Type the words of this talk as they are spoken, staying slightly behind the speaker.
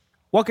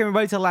Welcome,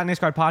 everybody, to the Latinx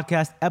Card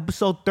Podcast,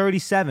 episode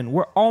 37.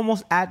 We're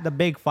almost at the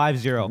big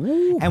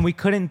 5-0, and we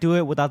couldn't do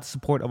it without the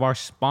support of our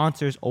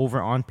sponsors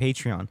over on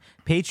Patreon.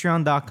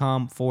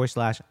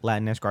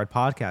 Patreon.com/Latinx Card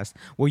Podcast,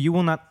 where you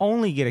will not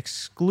only get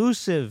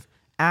exclusive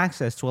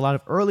access to a lot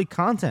of early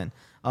content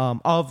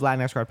of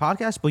Latinx Card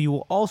Podcast, but you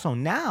will also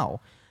now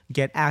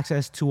get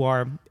access to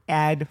our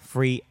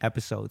ad-free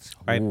episodes.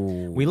 Right?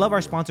 We love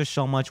our sponsors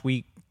so much,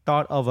 we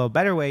thought of a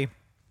better way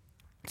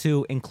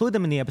to include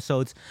them in the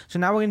episodes. So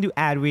now we're going to do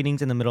ad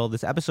readings in the middle of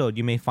this episode.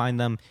 You may find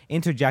them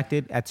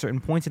interjected at certain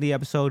points of the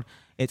episode.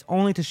 It's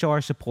only to show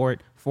our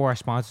support for our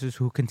sponsors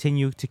who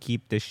continue to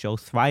keep this show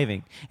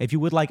thriving. If you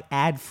would like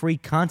ad-free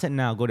content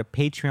now, go to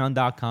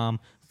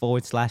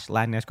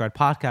patreon.com/Latinx Card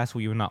Podcast,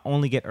 where you will not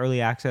only get early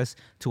access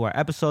to our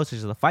episodes, such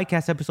as the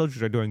Fightcast episodes,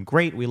 which are doing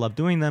great. We love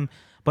doing them,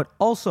 but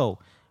also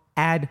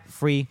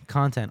ad-free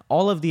content.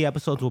 All of the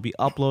episodes will be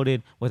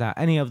uploaded without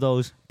any of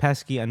those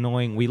pesky,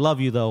 annoying, we love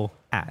you though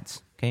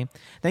ads. Okay.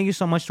 Thank you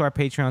so much to our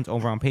Patreons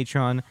over on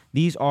Patreon.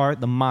 These are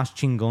the Mas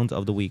Chingones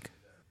of the week.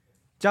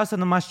 Shout out to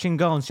the Mas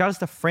Chingones. Shout out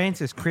to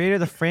Francis, creator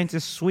of the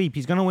Francis Sweep.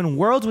 He's going to win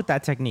worlds with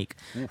that technique.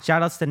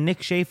 Shout outs to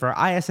Nick Schaefer.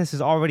 ISS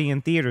is already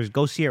in theaters.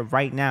 Go see it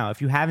right now.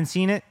 If you haven't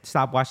seen it,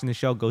 stop watching the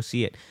show. Go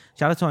see it.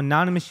 Shout out to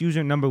Anonymous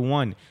User Number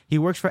 1. He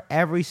works for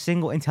every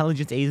single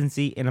intelligence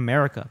agency in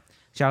America.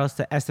 Shout outs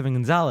to Esteban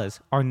Gonzalez,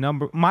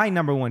 my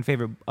number one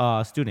favorite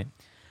student.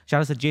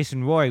 Shout outs to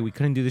Jason Roy. We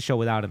couldn't do the show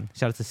without him.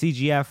 Shout outs to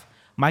CGF.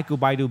 Michael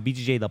Baidu,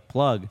 BJJ The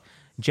Plug,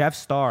 Jeff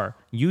Starr,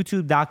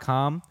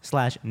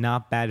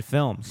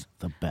 youtube.com/notbadfilms.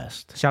 The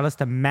best. Shout outs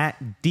to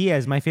Matt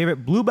Diaz, my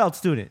favorite blue belt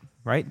student,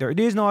 right? There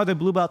is no other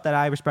blue belt that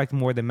I respect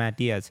more than Matt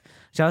Diaz.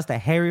 Shout outs to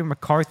Harry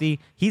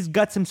McCarthy. He's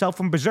guts himself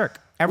from Berserk.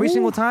 Every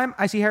single time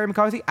I see Harry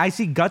McCarthy, I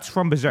see guts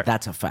from Berserk.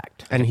 That's a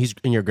fact. And he's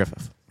in your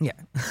Griffith. Yeah.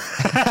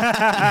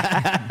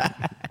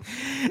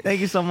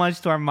 Thank you so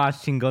much to our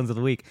Mas Chingones of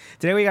the week.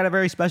 Today we got a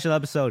very special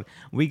episode.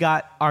 We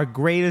got our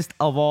greatest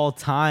of all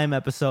time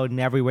episode in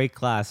every weight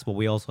class, but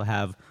we also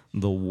have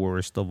the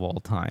worst of all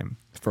time.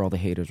 For all the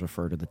haters,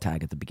 refer to the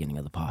tag at the beginning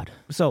of the pod.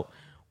 So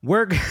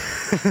we're going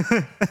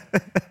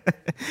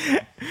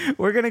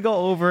to go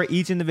over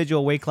each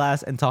individual weight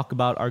class and talk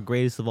about our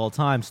greatest of all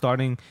time,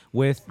 starting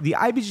with the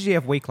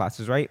IBJJF weight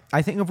classes, right?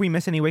 I think if we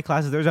miss any weight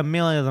classes, there's a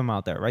million of them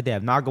out there, right? They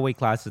have Naga weight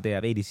classes, they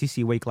have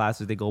ADCC weight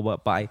classes, they go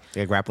up by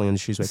grappling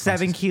industries weight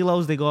 7 classes.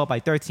 kilos, they go up by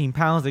 13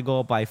 pounds, they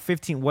go up by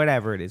 15,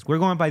 whatever it is. We're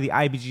going by the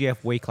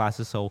IBJJF weight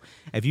classes, so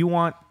if you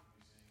want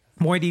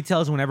more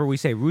details whenever we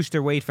say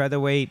rooster weight,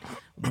 featherweight,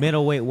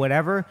 middleweight,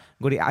 whatever,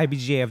 go to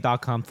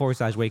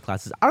ibjjf.com/weight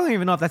classes. I don't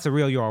even know if that's a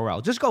real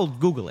URL. Just go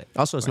Google it.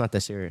 Also, it's not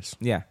that serious.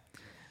 Yeah.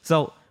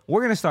 So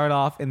we're going to start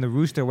off in the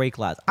rooster weight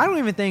class. I don't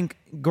even think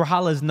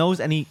Grijalles knows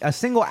a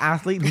single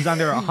athlete who's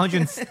under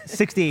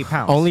 168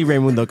 pounds. Only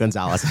Raymundo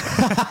Gonzalez.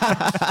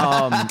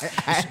 I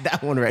had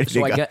that one ready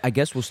So to go. I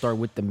guess we'll start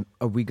with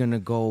are we going to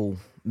go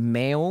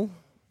male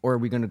or are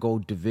we going to go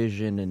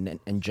division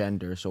and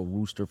gender? So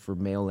rooster for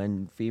male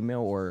and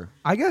female, or?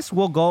 I guess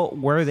we'll go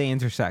where they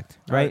intersect,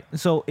 right?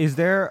 So is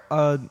there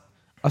a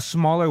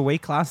smaller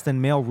weight class than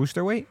male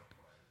rooster weight?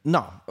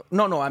 No.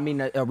 I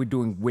mean, are we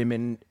doing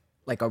women?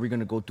 Like, are we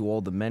going to go through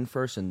all the men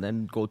first and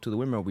then go to the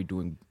women? Or are we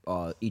doing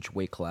each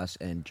weight class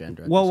and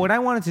gender? Well, what I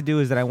wanted to do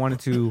is that I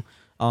wanted to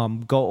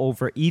go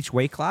over each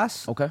weight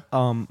class, Okay.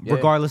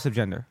 regardless of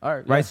gender. All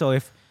right, right. yeah. So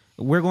if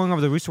we're going over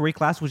the rooster weight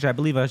class, which I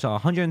believe is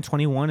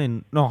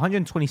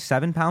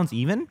 127 pounds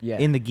even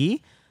in the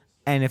gi,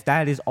 and if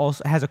that is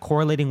also has a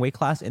correlating weight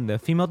class in the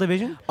female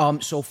division.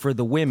 So for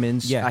the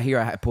women's,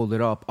 I pulled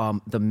it up.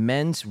 The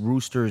men's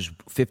rooster is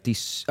 50,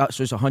 so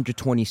it's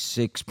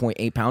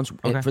 126.8 pounds.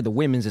 Okay. For the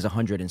women's is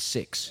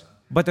 106.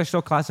 But they're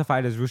still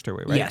classified as rooster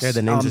weight, right? Yes. Yeah,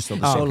 the names are still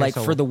the So, same. like,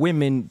 so- for the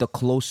women, the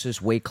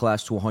closest weight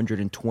class to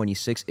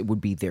 126, it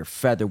would be their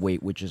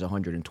featherweight, which is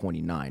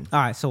 129.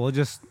 All right, so we'll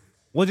just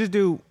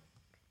do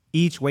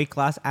each weight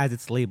class as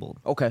it's labeled.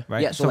 Okay.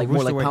 Right. Yeah, so like more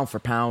rooster like weight- pound for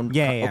pound.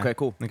 Yeah. Okay,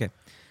 cool. Okay.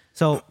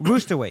 So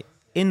rooster weight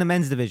in the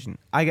men's division,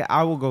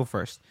 I will go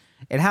first.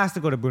 It has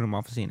to go to Bruno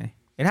Malfacine.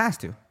 It has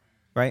to,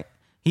 right?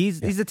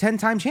 He's a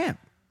 10-time champ,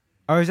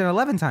 or is it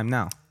 11-time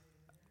now?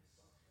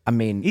 I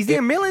mean, He's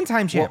the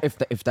million-time champ. Well,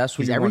 if that's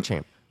what He's you every want.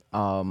 champ.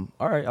 All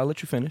right, I'll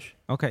let you finish.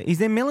 Okay, he's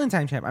the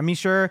million-time champ. I mean,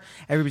 sure,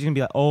 everybody's gonna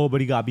be like, "Oh, but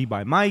he got beat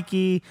by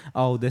Mikey.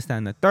 Oh, this, that,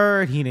 and the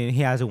third. He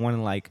hasn't won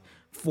in like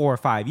 4 or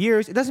 5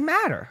 years. It doesn't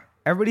matter.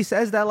 Everybody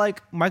says that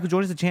like Michael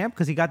Jordan's the champ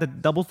because he got the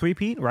double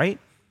 3-peat, right?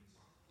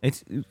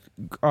 It's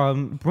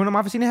Bruno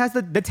Malfacine has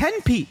the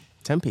 10-peat.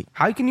 10-peat.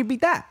 How can you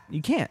beat that?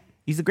 You can't.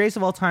 He's the greatest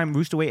of all time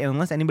rooster weight, and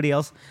unless anybody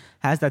else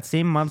has that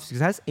same amount of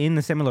success in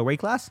the similar weight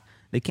class,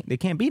 they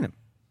can't beat him,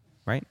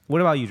 right? What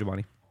about you,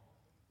 Giovanni?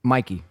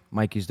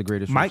 Mikey's the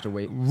greatest rooster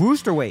weight.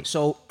 Rooster weight.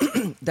 So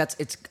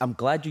I'm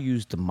glad you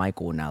used the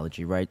Michael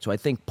analogy, right? So I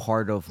think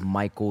part of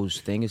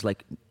Michael's thing is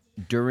like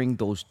during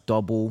those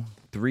double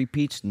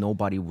 3-peats,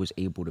 nobody was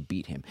able to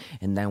beat him.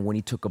 And then when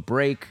he took a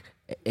break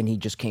and he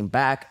just came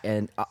back,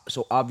 and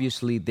so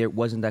obviously there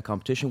wasn't that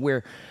competition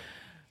where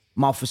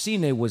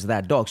Malfacine was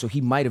that dog. So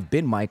he might have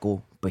been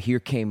Michael, but here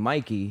came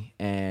Mikey,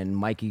 and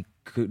Mikey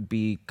could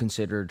be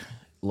considered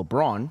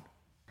LeBron.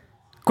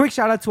 Quick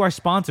shout out to our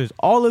sponsors,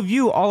 all of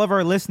you, all of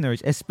our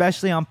listeners,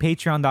 especially on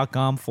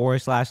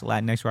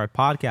patreon.com/Latinx Guard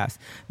Podcast.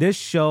 This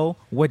show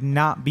would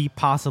not be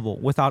possible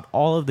without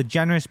all of the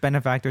generous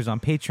benefactors on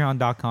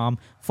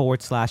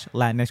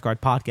patreon.com/Latinx Guard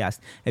Podcast.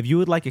 If you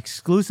would like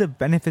exclusive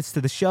benefits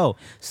to the show,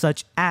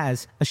 such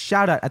as a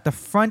shout out at the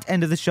front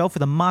end of the show for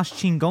the Mas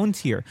Chingon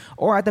tier,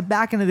 or at the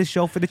back end of the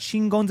show for the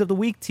Chingons of the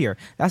Week tier,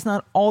 that's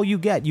not all you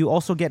get. You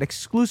also get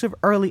exclusive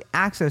early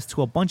access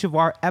to a bunch of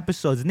our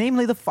episodes,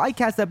 namely the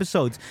Fightcast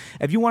episodes.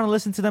 If you want to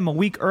listen to them a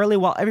week early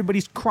while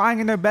everybody's crying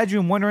in their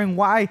bedroom wondering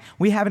why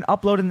we haven't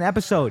uploaded an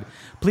episode,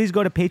 please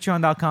go to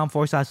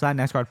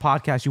patreon.com/Latinx Guard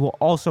Podcast. You will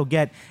also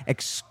get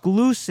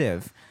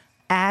exclusive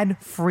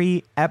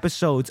ad-free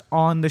episodes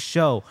on the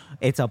show.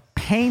 It's a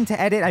pain to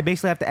edit. I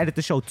basically have to edit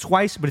the show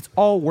twice, but it's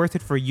all worth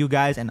it for you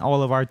guys and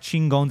all of our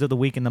Chingons of the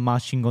Week and the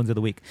Mas Chingons of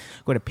the Week.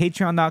 Go to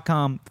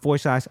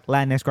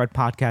patreon.com/Latinx Guard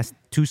Podcast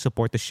to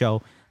support the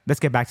show. Let's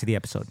get back to the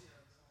episode.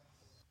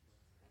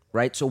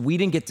 Right, so we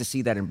didn't get to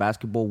see that in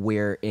basketball,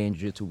 where in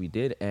jiu-jitsu we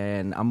did,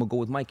 and I'm gonna go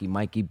with Mikey.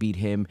 Mikey beat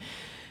him.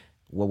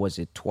 What was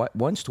it?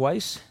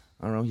 Twice?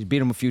 I don't know. He's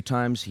beat him a few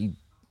times. He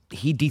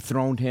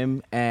dethroned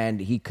him, and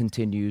he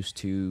continues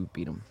to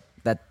beat him.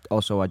 That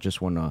also, I just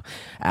want to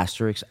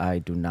asterisk. I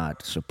do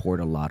not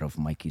support a lot of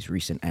Mikey's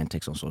recent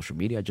antics on social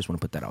media. I just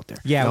want to put that out there.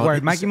 Yeah, No,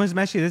 word. Mikey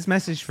Musmeshi, this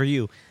message for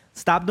you.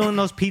 Stop doing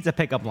those pizza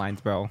pickup lines,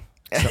 bro.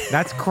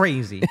 That's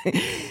crazy.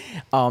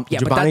 Yeah,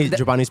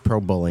 Giovanni's pro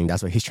bowling.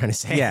 That's what he's trying to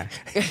say. Yeah.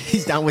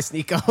 He's down with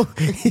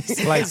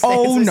Sneeko. Like,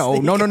 Oh no!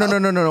 Not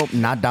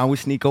down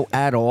with Sneeko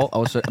at all.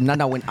 Also, I'm not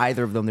down with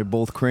either of them. They're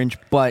both cringe.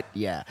 But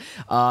yeah,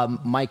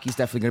 Mikey's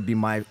definitely gonna be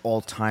my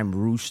all-time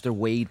rooster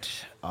weight.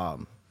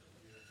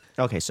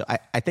 Okay, so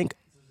I think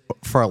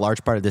for a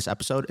large part of this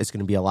episode, it's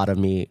going to be a lot of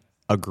me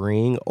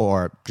agreeing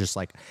or just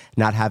like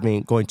not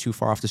going too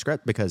far off the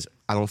script, because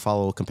I don't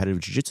follow competitive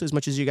jiu-jitsu as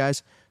much as you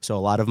guys. So a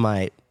lot of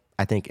my,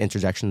 I think,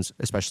 interjections,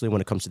 especially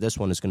when it comes to this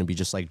one, is going to be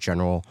just like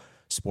general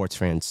sports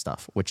fan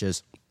stuff, which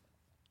is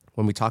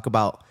when we talk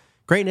about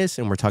greatness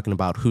and we're talking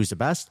about who's the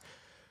best,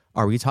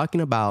 are we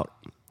talking about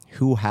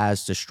who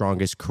has the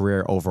strongest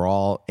career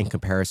overall in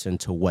comparison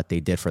to what they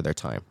did for their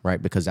time, right?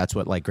 Because that's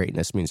what like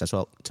greatness means. That's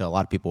what to a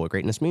lot of people what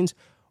greatness means.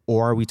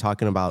 Or are we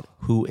talking about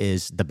who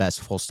is the best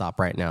full stop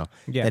right now?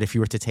 Yeah. That if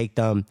you were to take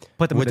them,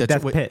 Put them in the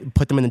death pit.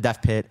 Put them in the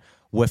death pit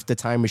with the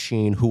time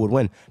machine, who would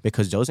win?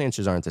 Because those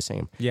answers aren't the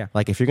same. Yeah.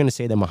 Like if you're going to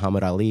say that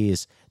Muhammad Ali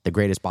is the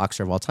greatest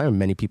boxer of all time,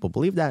 many people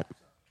believe that.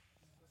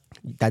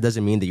 That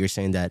doesn't mean that you're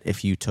saying that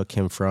if you took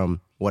him from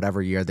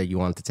whatever year that you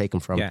wanted to take him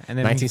from, Yeah, and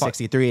then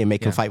 1963, and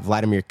make him fight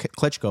Vladimir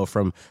Klitschko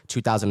from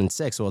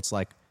 2006. So it's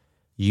like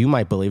you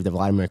might believe that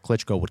Vladimir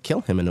Klitschko would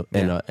kill him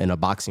in a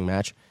boxing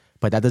match,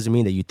 but that doesn't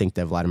mean that you think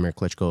that Vladimir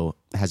Klitschko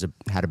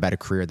had a better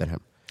career than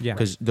him. Yeah.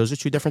 Because those are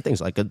two different things.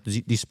 Like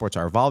these sports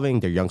are evolving;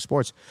 they're young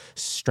sports.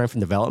 Strength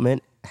and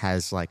development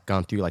has like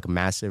gone through like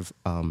massive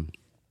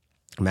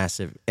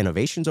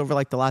innovations over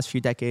like the last few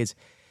decades,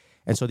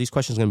 and so these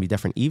questions are going to be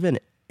different, even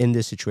in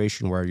this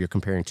situation where you're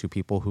comparing two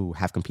people who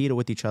have competed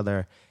with each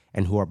other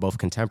and who are both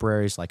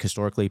contemporaries. Like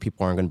historically,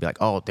 people aren't going to be like,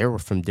 oh, they were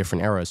from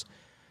different eras,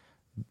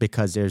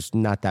 because there's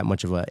not that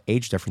much of an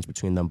age difference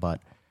between them.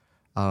 But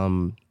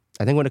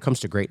I think when it comes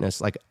to greatness,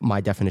 like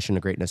my definition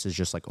of greatness is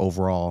just like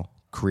overall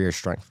career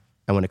strength.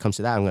 And when it comes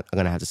to that, I'm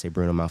going to have to say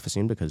Bruno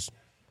Malfacine, because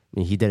I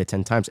mean, he did it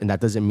 10 times. And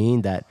that doesn't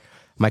mean that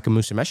Michael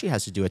Musumeci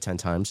has to do it 10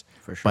 times.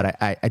 For sure. But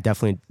I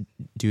definitely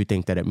do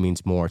think that it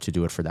means more to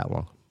do it for that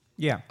long.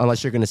 yeah.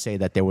 Unless you're going to say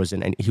that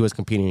he was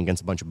competing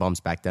against a bunch of bums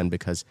back then,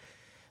 because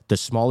the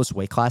smallest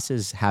weight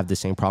classes have the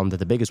same problem that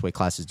the biggest weight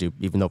classes do,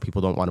 even though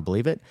people don't want to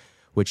believe it,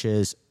 which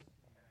is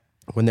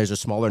when there's a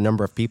smaller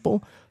number of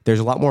people, there's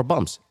a lot more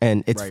bums.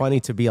 And it's funny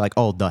to be like,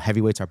 oh, the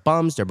heavyweights are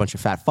bums. They're a bunch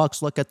of fat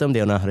fucks. Look at them. They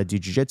don't know how to do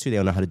jiu-jitsu. They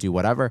don't know how to do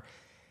whatever.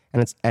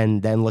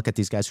 And then look at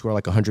these guys who are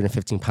like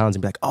 115 pounds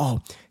and be like,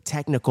 oh,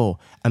 technical,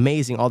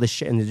 amazing, all this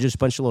shit. And they're just a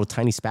bunch of little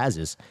tiny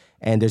spazzes.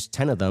 And there's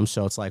 10 of them.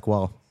 So it's like,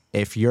 well,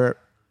 if you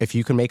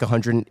can make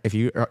if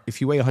you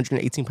weigh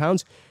 118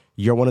 pounds,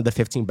 you're one of the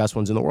 15 best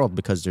ones in the world,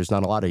 because there's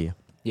not a lot of you.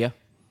 Yeah.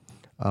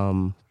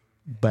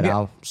 But Yeah.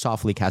 I'll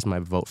softly cast my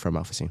vote for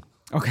Malfacine.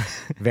 Okay.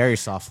 Very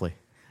softly.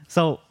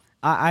 So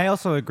I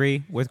also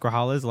agree with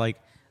Grajales. Like,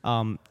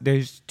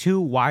 there's two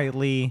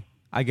widely,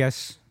 I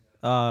guess,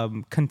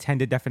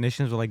 contended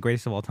definitions of like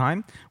greatest of all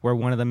time, where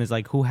one of them is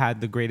like who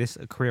had the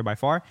greatest career by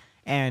far.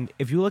 And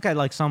if you look at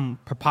like some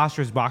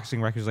preposterous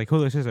boxing records, like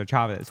Julio Cesar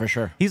Chavez, For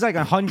sure. he's like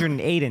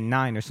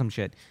 108-9 or some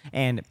shit.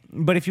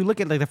 But if you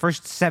look at like the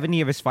first 70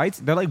 of his fights,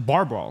 they're like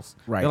bar brawls.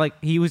 Right. They're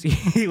like he was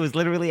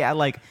literally at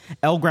like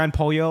El Gran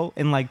Pollo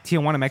in like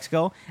Tijuana,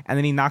 Mexico, and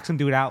then he knocks some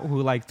dude out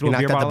who like threw He a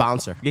beer knocked out bottle. the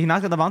bouncer. Yeah, he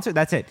knocked out the bouncer.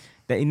 That's it.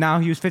 Now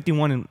he was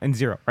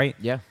 51-0, right?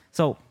 Yeah.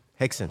 So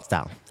Hickson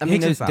style. I mean,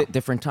 Hickson there's style.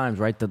 different times,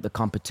 right? The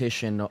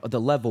competition,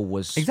 the level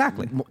was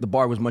Exactly. the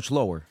bar was much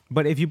lower.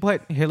 But if you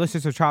put Julio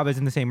Cesar Chavez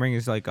in the same ring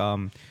as like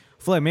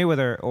Floyd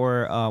Mayweather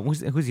or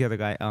who's the other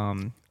guy?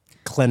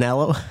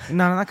 Clanello.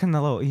 No, not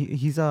Canelo.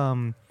 He's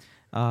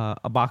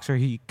a boxer.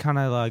 He kind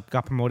of like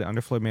got promoted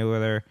under Floyd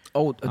Mayweather.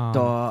 Oh,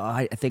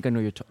 I think I know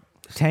you're.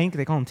 Tank,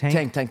 they call him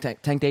Tank.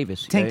 Tank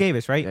Davis. Tank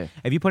Davis, right? Yeah.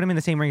 If you put him in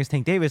the same ring as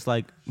Tank Davis,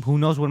 like who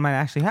knows what might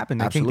actually happen?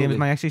 Like, Tank Absolutely. Davis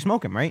might actually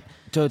smoke him, right?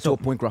 To a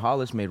point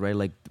Grajales made, right?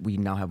 Like we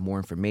now have more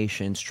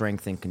information,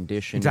 strength and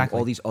condition, Exactly.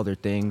 all these other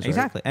things. Right?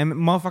 Exactly. And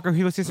motherfucker,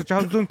 he was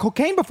doing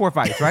cocaine before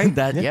fights, right?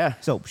 Yeah.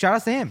 So shout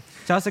outs to him.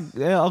 Shout outs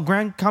to El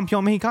Gran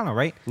Campeón Mexicano,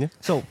 right? Yeah.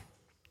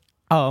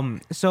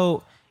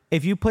 So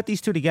if you put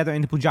these two together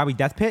in the Punjabi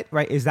Death Pit,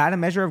 right, is that a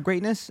measure of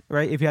greatness,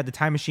 right? If you had the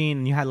time machine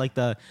and you had like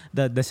the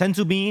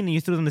sensu bean and you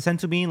threw them the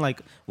sensu bean,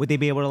 like would they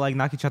be able to like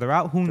knock each other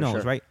out? Who knows,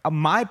 sure. right?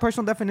 My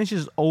personal definition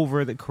is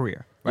over the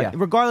career, right? Yeah.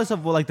 Regardless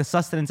of like the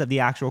sustenance of the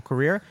actual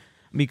career,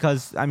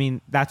 because I mean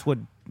that's what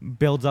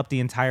builds up the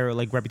entire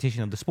like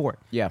reputation of the sport.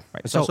 Yeah.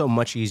 Right. It's So also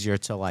much easier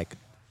to like.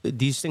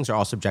 These things are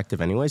all subjective,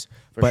 anyways.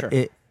 For but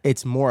sure.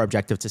 it's more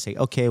objective to say,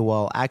 okay,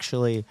 well,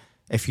 actually,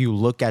 if you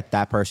look at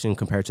that person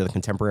compared to the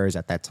contemporaries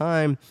at that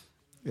time,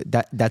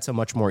 that's a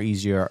much more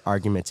easier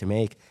argument to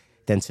make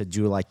than to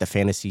do like the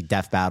fantasy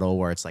death battle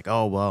where it's like,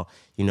 oh, well,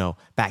 you know,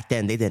 back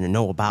then they didn't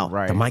know about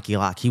Right. the Mikey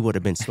Lock. He would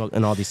have been smoked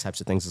and all these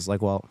types of things. It's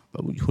like, well,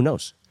 who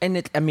knows? And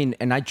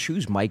I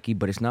choose Mikey,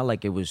 but it's not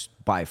like it was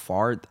by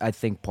far. I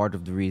think part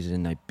of the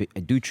reason I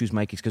do choose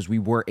Mikey is because we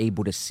were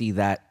able to see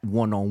that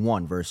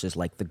one-on-one versus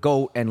like the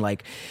GOAT and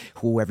like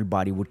who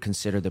everybody would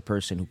consider the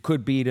person who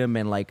could beat him.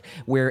 And like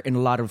where in a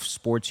lot of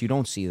sports you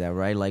don't see that,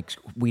 right? Like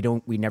we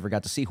never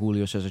got to see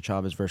Julio Cesar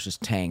Chavez versus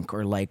Tank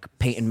or like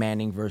Peyton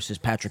Manning versus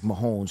Patrick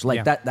Mahomes, like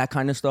Yeah. that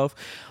kind of stuff.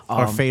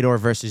 Or Fedor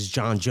versus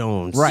John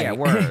Jones. Right. Yeah,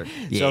 word. So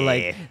Yeah.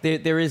 like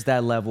there is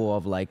that level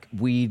of like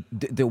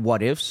the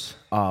what ifs.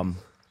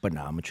 But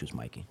no, I'm gonna choose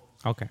Mikey.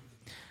 okay.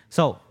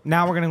 So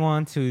now we're gonna go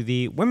on to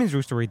the women's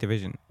roosterweight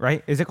division,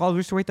 right? Is it called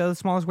roosterweight, the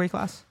smallest weight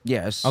class?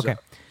 Yes. Okay.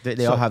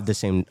 They all have the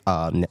same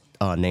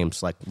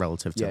names, like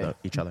relative to Yeah.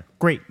 each other.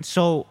 Great.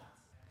 So,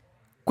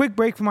 quick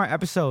break from our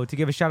episode to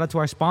give a shout out to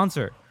our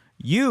sponsor,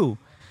 you.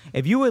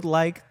 If you would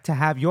like to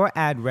have your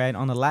ad read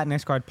on the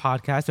Latinx Guard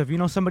podcast, or if you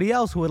know somebody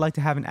else who would like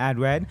to have an ad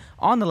read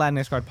on the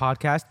Latinx Guard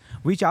podcast,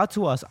 reach out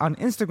to us on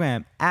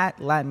Instagram at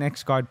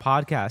Latinx Guard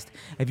podcast.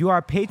 If you are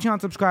a Patreon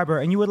subscriber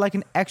and you would like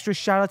an extra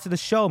shout out to the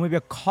show, maybe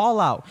a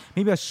call out,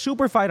 maybe a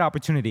super fight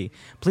opportunity,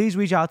 please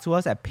reach out to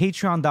us at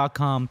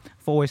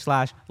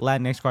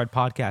patreon.com/Latinx Guard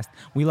podcast.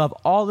 We love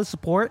all the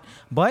support,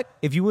 but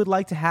if you would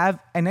like to have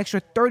an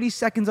extra 30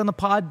 seconds on the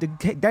pod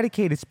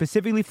dedicated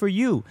specifically for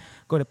you,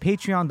 go to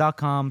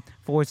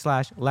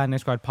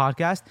patreon.com/Latinx Guard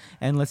podcast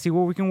and let's see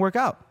what we can work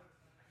out.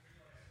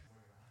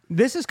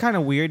 This is kind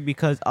of weird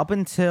because up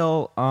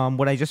until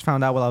what I just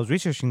found out while I was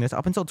researching this,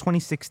 up until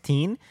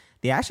 2016,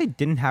 they actually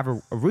didn't have a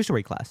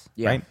roosterweight class,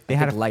 Yeah. right? They I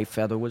had think light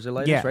feather was the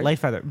lightest, yeah, right? light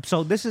feather.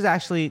 So this is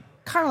actually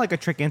kind of like a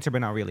trick answer, but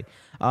not really.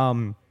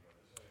 Rikako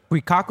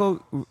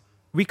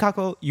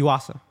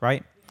Yuasa,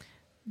 right?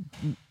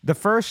 The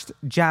first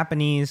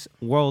Japanese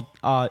world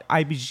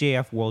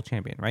IBJJF world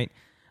champion, right?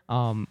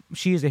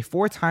 She is a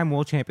 4-time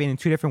world champion in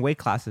 2 different weight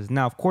classes.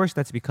 Now, of course,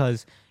 that's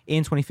because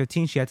in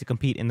 2015 she had to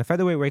compete in the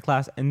featherweight weight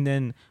class, and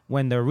then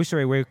when the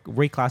roosterweight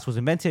weight class was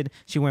invented,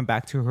 she went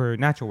back to her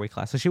natural weight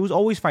class. So she was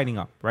always fighting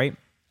up, right?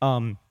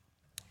 But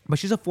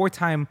she's a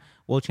 4-time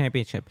world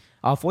champion,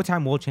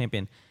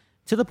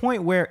 to the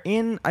point where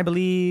in, I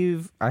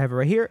believe, I have it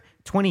right here,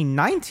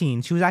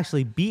 2019, she was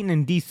actually beaten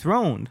and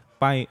dethroned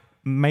by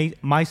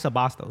Maisa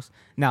Bastos.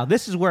 Now,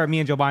 this is where me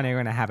and Giovanni are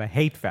going to have a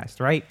hate fest,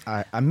 right?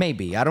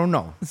 Maybe. I don't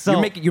know.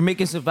 So- you're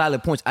making some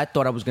valid points. I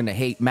thought I was gonna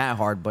hate Matt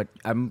hard, but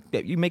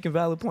you're making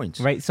valid points.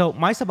 Right. So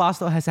Maisa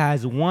Bastos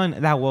has won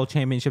that world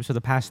championships for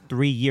the past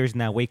 3 years in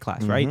that weight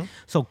class, right?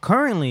 So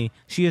currently,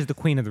 she is the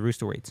queen of the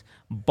roosterweights.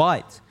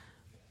 But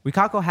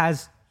Rikako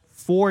has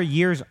 4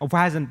 years,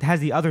 has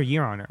the other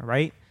year on her,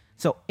 right?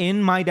 So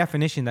in my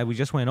definition that we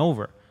just went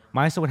over,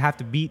 Maisa would have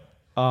to beat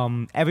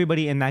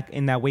everybody in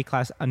that weight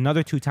class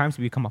another 2 times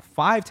to become a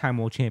 5-time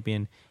world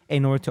champion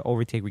in order to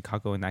overtake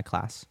Rikako in that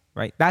class,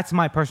 right? That's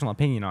my personal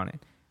opinion on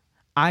it.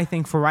 I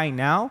think for right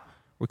now,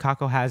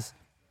 Rikako has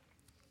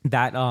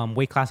that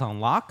weight class on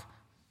lock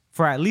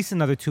for at least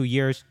another 2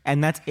 years,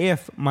 and that's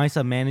if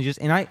Maisa manages.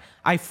 And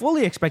I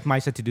fully expect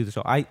Maisa to do this.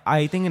 So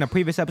I think in a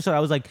previous episode I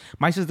was like,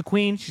 Maisa's the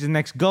queen. She's the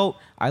next GOAT.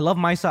 I love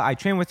Maisa. I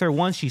trained with her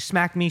once. She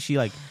smacked me. She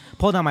like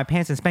pulled down my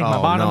pants and spanked my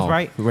bottoms.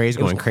 Right? Ray's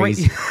It was going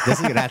crazy. This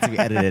is gonna have to be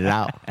edited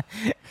out.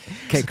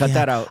 Okay, cut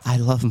that out. I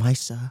love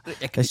Maisa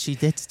because she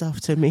did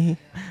stuff to me.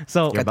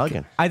 So You're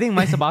bugging. I think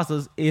Maisa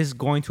Bastos is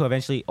going to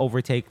eventually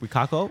overtake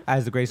Rikako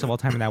as the greatest of all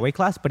time in that weight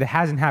class, but it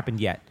hasn't happened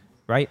yet,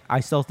 right? I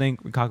still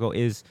think Rikako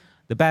is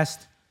the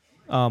best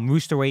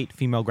roosterweight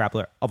female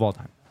grappler of all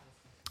time.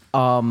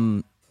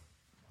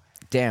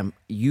 Damn,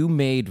 you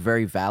made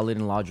very valid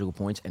and logical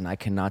points, and I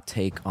cannot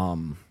take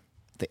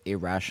the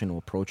irrational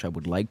approach I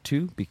would like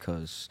to,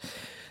 because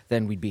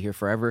then we'd be here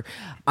forever.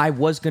 I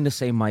was gonna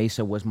say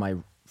Maisa was my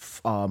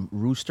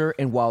rooster,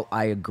 and while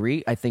I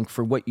agree, I think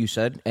for what you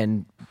said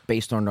and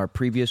based on our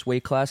previous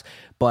weight class,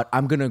 but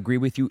I'm gonna agree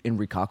with you in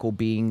Rikako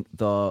being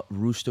the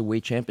rooster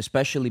weight champ,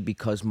 especially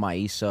because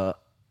Maisa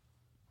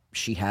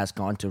she has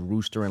gone to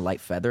Rooster and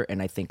Light Feather,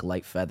 and I think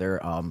Light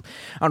Feather, I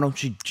don't know,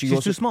 she's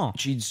also, too small.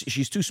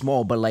 She's too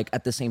small, but like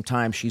at the same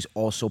time, she's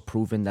also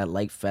proven that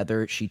Light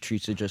Feather, she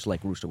treats it just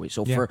like Rooster weight.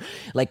 So for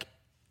like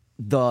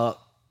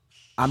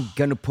I'm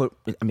gonna put,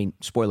 I mean,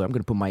 spoiler, I'm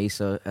gonna put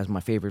Maisa as my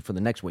favorite for the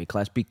next weight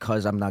class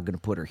because I'm not gonna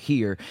put her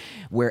here.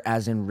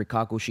 Whereas in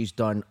Rikako, she's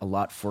done a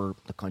lot for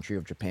the country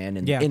of Japan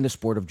and in the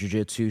sport of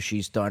jiu-jitsu.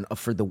 She's done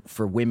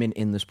for women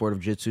in the sport of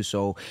jiu-jitsu.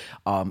 So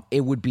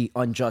it would be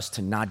unjust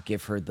to not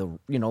give her the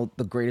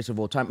greatest of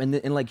all time.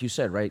 And like you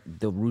said, right,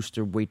 the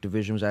Rooster weight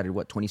division was added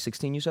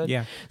 2016. You said,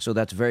 yeah. So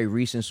that's very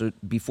recent. So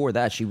before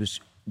that, she was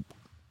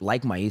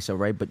like Maisa,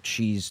 right? But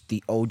she's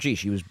the OG.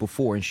 She was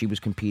before, and she was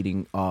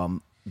competing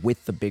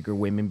with the bigger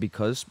women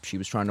because she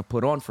was trying to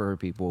put on for her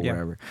people or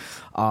whatever.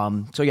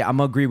 So yeah, I'm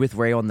gonna agree with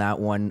Ray on that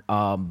one.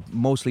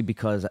 Mostly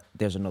because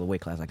there's another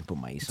weight class I can put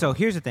Maisa. So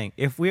here's the thing: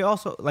 if we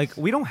also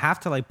we don't have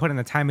to put in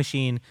a time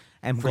machine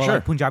and For go sure.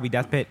 like Punjabi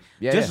Death Pit.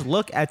 Just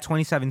look at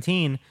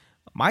 2017.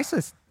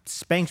 Maisa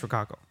spanks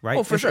Rikako, right?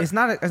 Oh, for sure. It's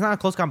not a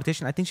close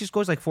competition. I think she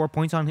scores like 4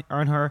 points on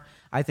her,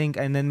 I think,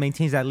 and then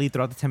maintains that lead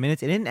throughout the 10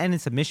 minutes. It didn't end in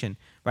submission,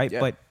 right? Yeah.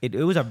 But it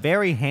was a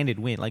very handed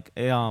win. Like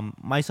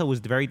Maisa was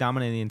very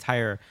dominant in the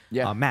entire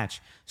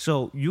match.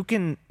 So you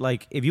can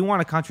if you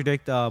want to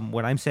contradict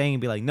what I'm saying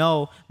and be like,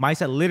 no,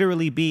 Maisa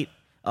literally beat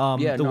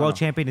world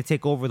champion to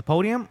take over the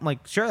podium.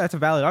 Like, sure, that's a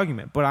valid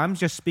argument, but I'm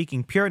just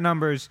speaking pure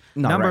numbers,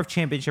 number of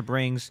championship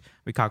rings.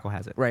 Rikako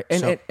has it, right?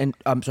 And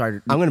I'm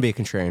sorry, I'm going to be a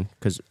contrarian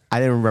because I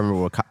didn't remember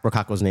what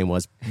Rikako's name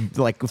was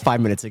like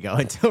 5 minutes ago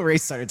until Ray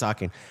started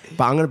talking.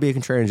 But I'm going to be a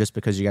contrarian just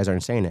because you guys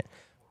aren't saying it.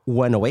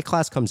 When a weight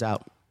class comes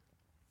out,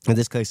 in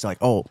this case, like,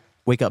 oh,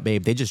 wake up,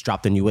 babe, they just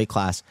dropped a new weight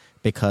class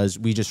because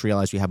we just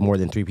realized we have more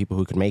than 3 people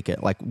who can make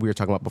it. Like we were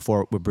talking about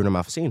before with Bruno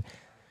Malfacine.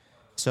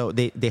 So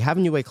they have a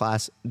new weight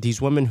class. These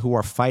women who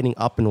are fighting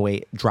up in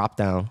weight drop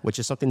down, which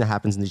is something that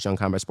happens in these young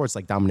combat sports,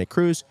 like Dominic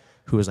Cruz,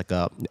 who is like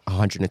a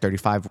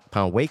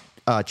 135-pound weight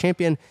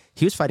champion.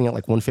 He was fighting at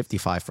like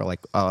 155 for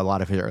like a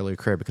lot of his earlier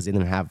career because they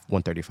didn't have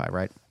 135,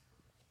 right?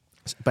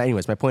 But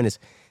anyways, my point is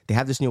they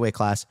have this new weight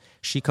class.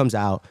 She comes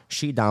out,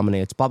 she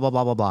dominates, blah, blah,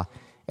 blah, blah, blah.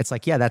 It's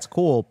like, yeah, that's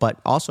cool. But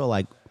also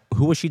like,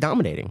 who was she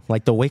dominating?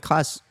 Like the weight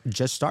class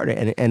just started.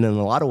 And in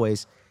a lot of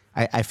ways,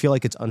 I feel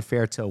like it's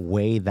unfair to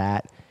weigh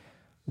that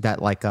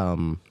like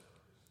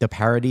the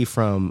parity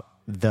from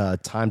the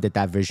time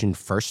that vision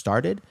first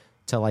started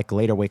to like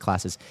later weight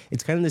classes.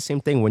 It's kind of the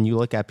same thing when you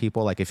look at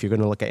people, like if you're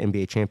going to look at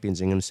NBA champions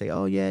and you're going to say,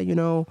 oh yeah,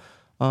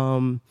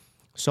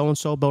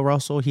 so-and-so Bill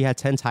Russell, he had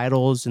 10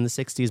 titles in the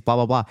 60s, blah,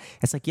 blah, blah.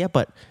 It's like, yeah,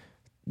 but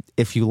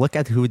if you look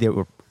at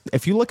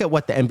if you look at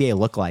what the NBA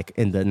looked like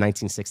in the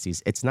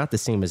 1960s, it's not the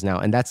same as now.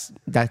 And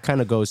that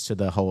kind of goes to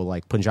the whole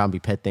like Punjabi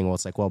Pit thing where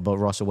it's like, well, Bill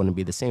Russell wouldn't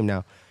be the same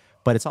now.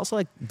 But it's also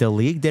like the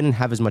league didn't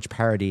have as much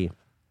parity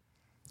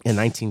in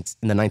the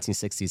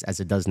 1960s as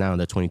it does now in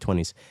the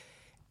 2020s.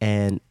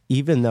 And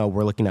even though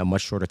we're looking at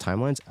much shorter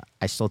timelines,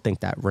 I still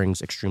think that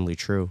rings extremely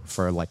true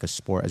for like a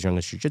sport as young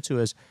as jiu-jitsu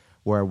is,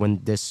 where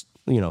when this,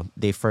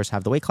 they first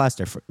have the weight class,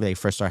 they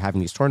first start having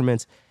these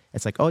tournaments,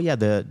 it's like, oh yeah,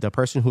 the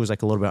person who is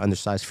like a little bit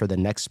undersized for the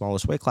next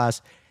smallest weight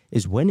class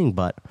is winning,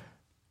 but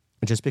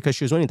just because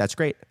she was winning, that's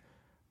great.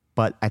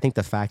 But I think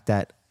the fact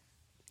that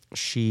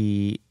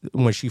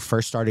when she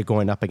first started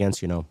going up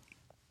against,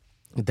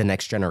 the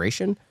next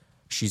generation,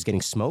 she's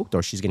getting smoked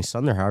or she's getting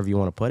stunned or however you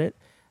want to put it.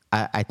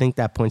 I think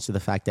that points to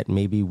the fact that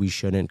maybe we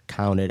shouldn't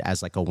count it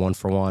as like a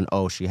 1-for-1.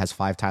 Oh, she has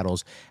 5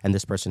 titles and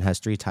this person has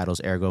 3 titles.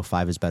 Ergo,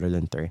 5 is better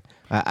than 3.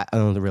 I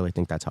don't really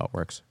think that's how it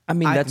works. I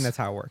think that's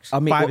how it works.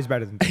 5 is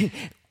better than 3.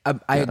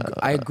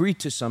 I agree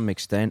to some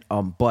extent,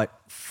 but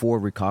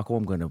for Rikako,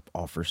 I'm going to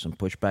offer some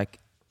pushback.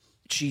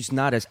 She's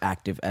not as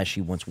active as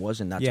she once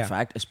was, and that's a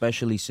fact,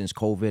 especially since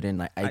COVID.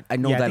 And I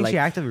know that I think she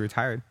actively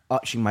retired.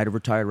 She might have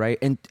retired, right?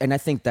 And I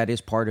think that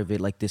is part of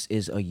it. Like this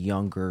is a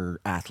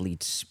younger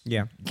athlete's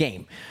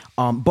game.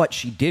 But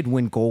she did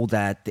win gold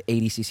at the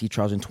ADCC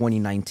trials in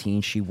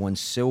 2019. She won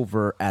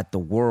silver at the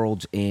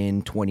Worlds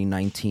in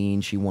 2019.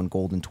 She won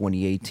gold in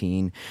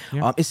 2018.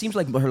 Yeah. It seems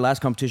like her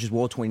last competition was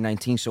World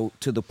 2019. So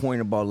to the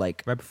point about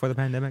like right before the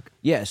pandemic.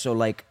 Yeah. So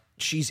like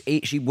she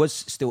was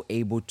still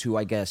able to,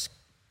 I guess,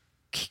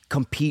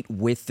 compete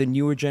with the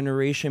newer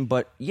generation,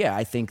 but yeah,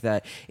 I think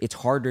that it's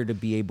harder to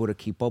be able to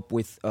keep up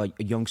with a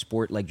young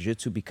sport like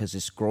jiu-jitsu because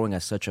it's growing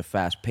at such a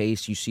fast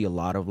pace. You see a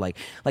lot of like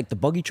the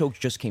buggy choke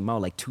just came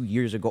out like 2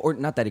 years ago, or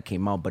not that it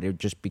came out, but it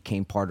just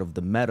became part of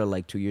the meta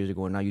like 2 years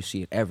ago, and now you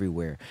see it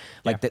everywhere.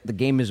 Like the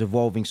game is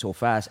evolving so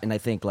fast, and I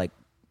think like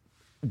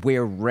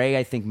where Ray,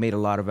 I think, made a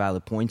lot of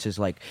valid points is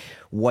like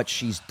what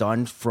she's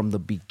done from the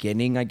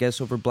beginning, I guess,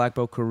 of her black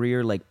belt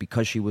career. Like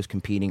because she was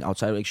competing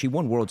outside, like she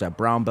won worlds at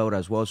brown belt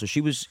as well. So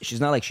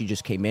she's not like she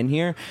just came in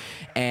here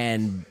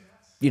and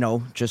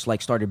just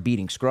like started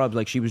beating scrubs.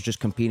 Like she was just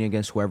competing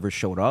against whoever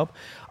showed up.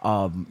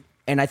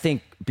 And I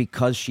think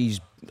because she's,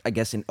 I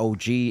guess, an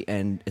OG,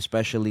 and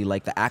especially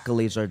like the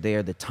accolades are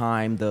there, the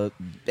time,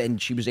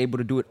 and she was able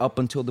to do it up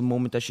until the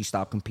moment that she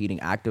stopped competing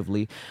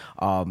actively.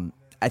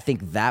 I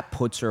think that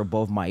puts her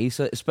above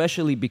Maisa,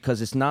 especially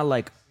because it's not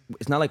like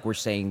it's not like we're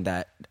saying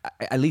that.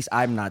 At least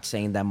I'm not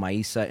saying that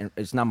Maisa.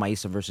 It's not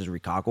Maisa versus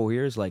Rikako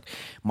here. It's like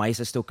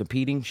Maisa's still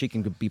competing. She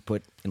can be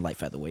put in light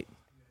featherweight.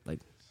 Like,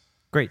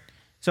 great.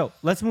 So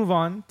let's move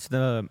on to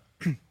the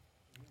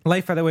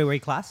light featherweight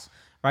weight class.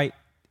 Right.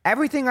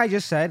 Everything I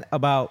just said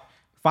about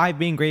 5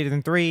 being greater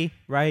than 3.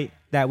 Right.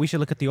 That we should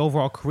look at the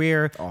overall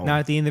career, not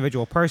at the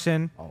individual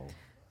person.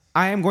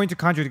 I am going to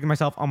contradict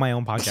myself on my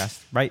own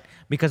podcast, right?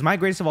 Because my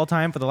greatest of all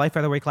time for the light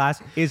featherweight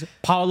class is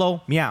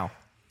Paulo Miao.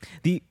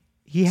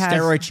 He has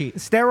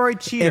steroid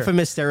cheater.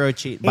 Infamous steroid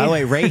cheat. By the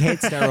way, Ray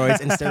hates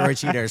steroids and steroid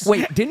cheaters.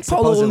 Wait, didn't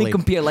Paulo only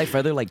compete at light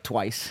feather like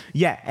twice?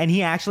 Yeah, and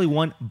he actually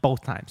won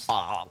both times.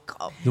 Oh,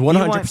 God.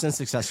 100%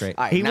 success rate.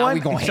 Right, now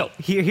we gonna hate. So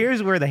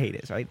here's where the hate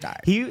is, right?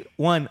 He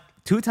won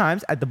 2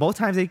 times at both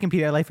times that he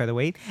competed at light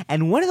featherweight,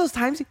 and one of those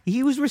times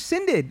he was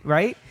rescinded,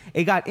 right?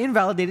 It got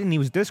invalidated and he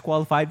was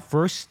disqualified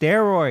for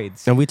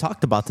steroids. And we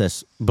talked about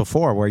this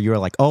before, where you were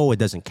like, "Oh, it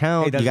doesn't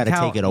count. You got to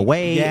take it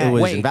away. Yeah. It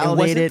was Wait,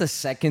 invalidated." wasn't the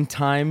second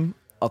time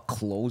a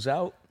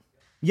closeout?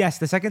 Yes,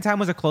 the second time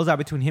was a closeout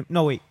between him.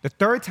 No, wait, the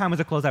third time was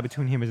a closeout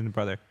between him and his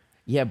brother.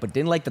 Yeah, but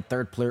didn't like the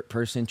third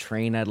person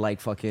train at like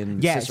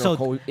fucking Yeah,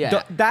 Cicero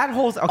that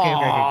whole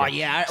okay.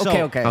 yeah, So-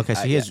 okay. Okay,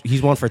 so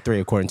he's 1 for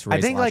 3 according to Ray's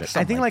I think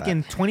logic. like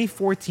in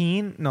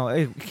 2014. No,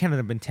 it can't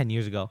have been 10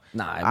 years ago.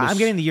 Nah, it I'm was-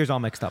 getting the years all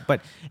mixed up.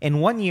 But in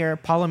 1 year,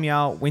 Paulo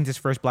Miao wins his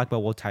first black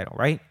belt world title.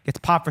 Right, gets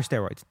popped for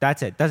steroids.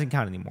 That's it. Doesn't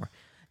count anymore.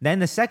 Then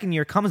the second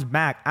year comes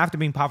back after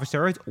being popped for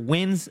steroids,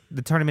 wins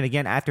the tournament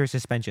again after his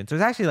suspension. So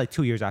it's actually like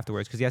 2 years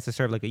afterwards because he has to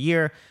serve like a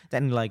year.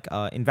 Then like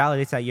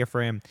invalidates that year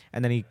for him,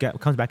 and then he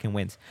comes back and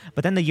wins.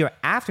 But then the year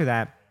after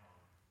that,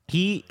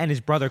 he and his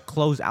brother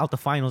close out the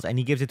finals, and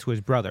he gives it to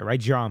his brother, right,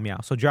 João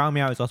Miao. So João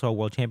Miao is also a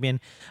world champion.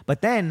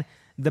 But then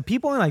the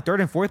people in like 3rd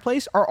and 4th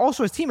place are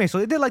also his teammates. So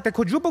they did like the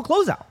quadruple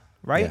closeout,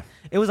 right? Yeah.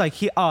 It was like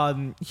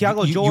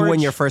Thiago you George. win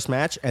your first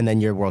match, and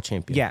then you're world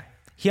champion. Yeah.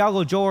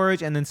 Thiago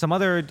George, and then some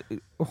other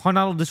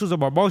Ronaldo de Souza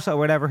Barbosa, or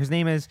whatever his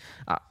name is.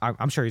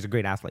 I'm sure he's a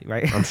great athlete,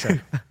 right? I'm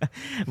sure.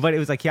 But it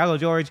was like Thiago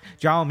George,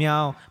 João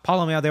Miao,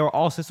 Paulo Miao. They were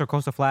all Sister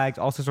Costa flags,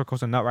 all Sister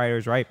Costa Nut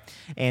Riders, right?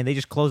 And they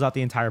just closed out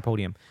the entire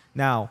podium.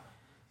 Now,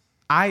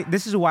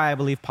 this is why I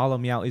believe Paulo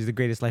Miao is the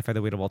greatest light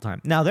featherweight of all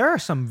time. Now, there are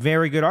some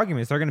very good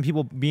arguments. There are going to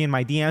people be in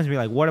my DMs and be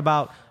like, what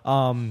about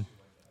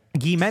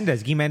Guy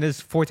Mendes? Guy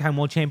Mendes, 4-time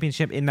world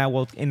championship in that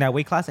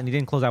weight class, and he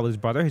didn't close out with his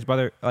brother. His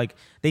brother, like,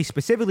 they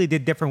specifically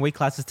did different weight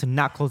classes to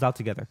not close out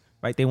together,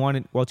 right? They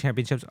wanted world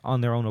championships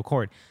on their own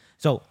accord.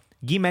 So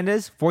Guy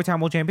Mendes, 4-time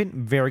world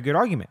champion, very good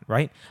argument,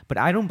 right? But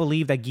I don't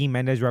believe that Guy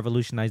Mendes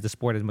revolutionized the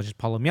sport as much as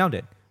Paulo Miao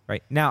did,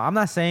 right? Now, I'm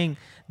not saying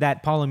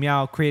that Paulo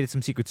Miao created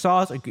some secret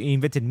sauce or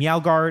invented Miao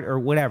Guard or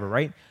whatever,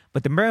 right?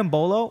 But the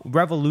Berimbolo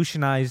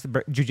revolutionized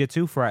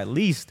jiu-jitsu for at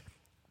least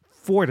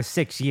 4 to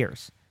 6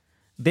 years.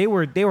 They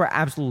were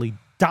absolutely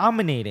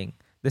dominating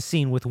the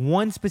scene with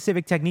one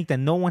specific technique that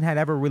no one had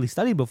ever really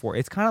studied before.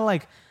 It's kind of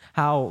like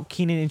how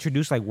Keenan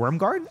introduced like worm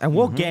guard, and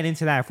we'll get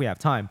into that if we have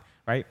time,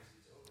 right?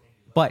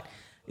 But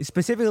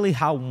specifically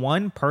how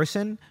one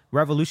person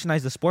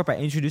revolutionized the sport by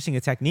introducing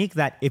a technique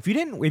that if you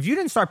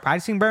didn't start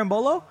practicing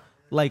Berimbolo,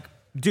 like,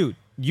 dude,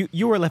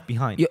 you were left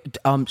behind. Yeah,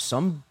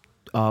 some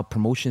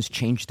promotions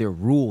changed their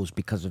rules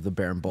because of the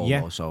Berimbolo.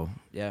 Yeah. So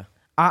yeah.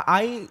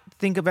 I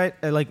think of it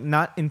like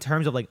not in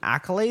terms of like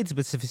accolades,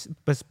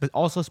 but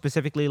also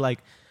specifically like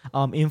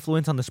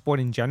influence on the sport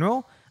in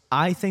general.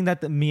 I think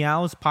that the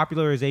Miao's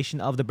popularization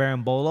of the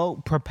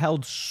Berimbolo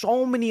propelled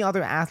so many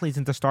other athletes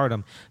into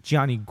stardom.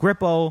 Gianni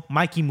Grippo,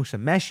 Mikey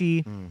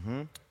Musumeci,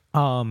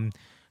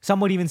 some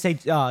would even say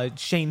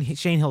Shane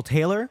Hill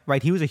Taylor,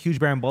 right? He was a huge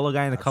Berimbolo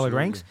guy in the colored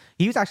ranks.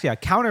 He was actually a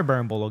counter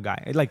Berimbolo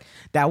guy. Like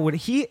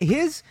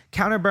his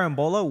counter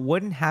Berimbolo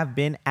wouldn't have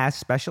been as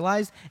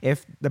specialized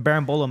if the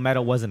Berimbolo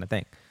medal wasn't a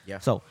thing. Yeah.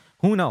 So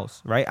who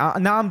knows, right?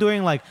 Now I'm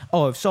doing like,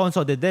 oh, if so and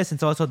so did this and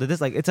so and so did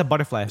this, like it's a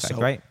butterfly effect,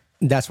 right?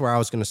 That's where I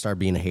was going to start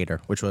being a hater,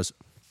 which was...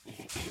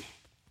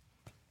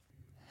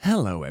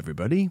 Hello,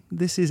 everybody.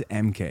 This is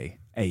MK,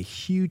 a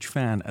huge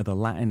fan of the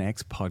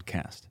Latinx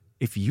podcast.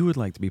 If you would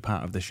like to be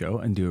part of the show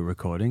and do a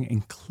recording,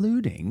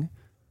 including,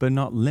 but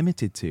not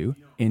limited to,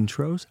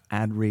 intros,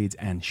 ad reads,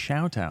 and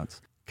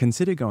shout-outs,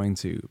 consider going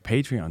to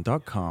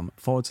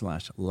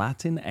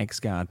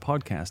patreon.com/LatinXGuard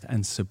podcast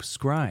and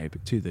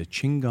subscribe to the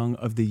Chingon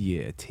of the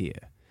Year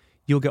tier.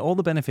 You'll get all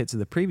the benefits of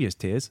the previous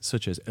tiers,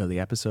 such as early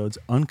episodes,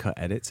 uncut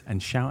edits,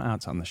 and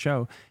shout-outs on the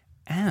show,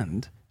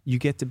 and you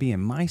get to be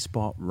in my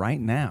spot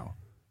right now.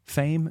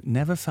 Fame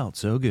never felt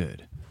so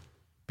good.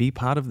 Be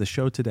part of the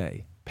show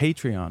today.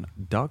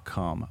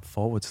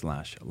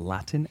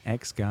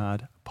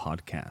 Patreon.com/LatinXGuard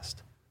podcast.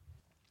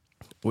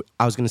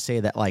 I was going to say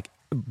that, like,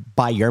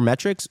 by your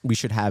metrics, we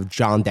should have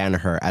John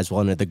Danaher as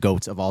one of the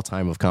GOATs of all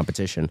time of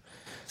competition.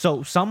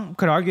 So some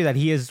could argue that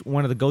he is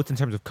one of the GOATs in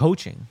terms of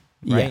coaching,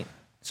 right? Yeah.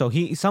 So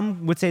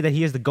some would say that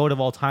he is the GOAT of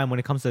all time when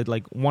it comes to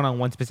like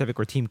one-on-one specific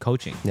or team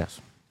coaching.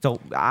 Yes. So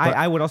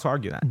I would also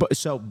argue that. But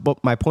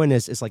my point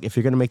is like, if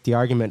you're going to make the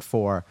argument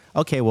for,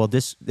 okay, well,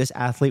 this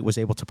athlete was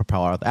able to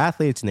propel other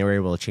athletes and they were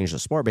able to change the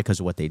sport because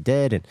of what they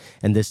did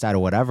and this, that, or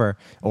whatever,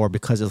 or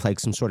because of like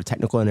some sort of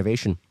technical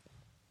innovation,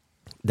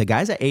 the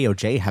guys at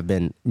AOJ have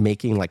been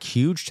making like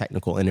huge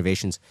technical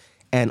innovations.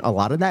 And a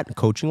lot of that,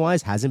 coaching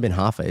wise, hasn't been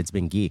Hoffa. It's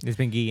been Guy. It's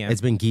been Guy, yeah. It's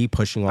been Guy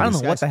pushing all I don't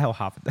these know what guys. the hell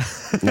Hoffa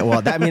does. No,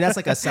 well, that's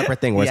like a separate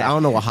thing. Whereas Yeah. I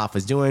don't know what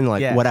Hoffa's doing.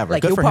 Like Yeah. whatever.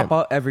 Like Good he'll for pop him.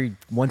 out every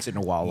once in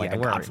a while, like Yeah, a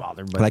word.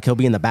 Godfather. But Like he'll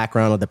be in the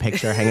background of the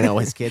picture, hanging out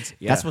with his kids.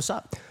 Yeah. That's what's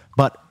up.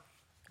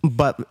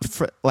 But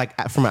for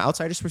like from an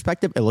outsider's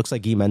perspective, it looks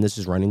like Guy Mendes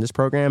is running this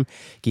program.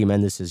 Guy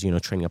Mendes is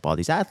training up all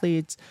these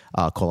athletes,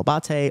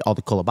 Kolabate, all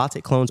the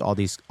Kolabate clones, all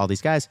these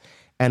guys,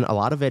 and a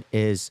lot of it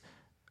is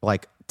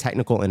like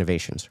technical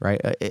innovations,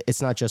 right?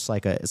 It's not just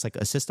like it's like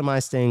a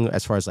systemized thing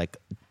as far as like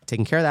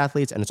taking care of the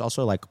athletes, and it's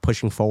also like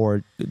pushing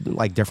forward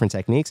like different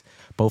techniques,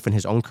 both in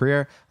his own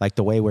career, like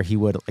the way where he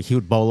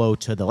would bolo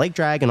to the leg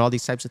drag and all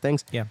these types of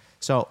things. Yeah.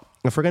 So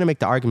if we're gonna make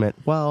the argument,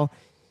 well,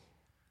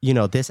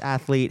 this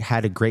athlete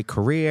had a great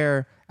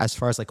career as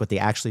far as like what they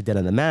actually did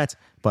on the mat,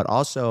 but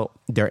also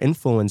their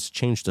influence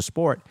changed the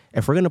sport.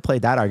 If we're gonna play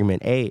that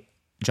argument, A,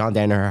 John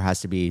Danaher has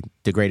to be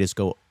the greatest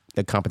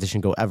competition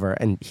go ever,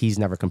 and he's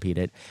never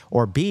competed.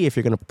 Or B, if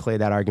you're going to play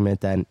that argument,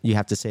 then you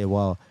have to say,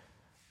 well,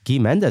 Guy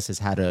Mendes has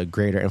had a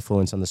greater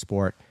influence on the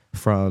sport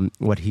from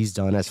what he's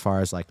done as far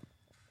as like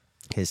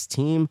his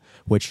team,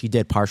 which he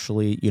did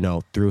partially,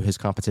 through his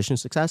competition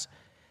success.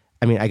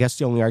 I mean, I guess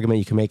the only argument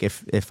you can make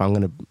if I'm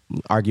going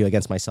to argue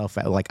against myself,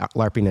 like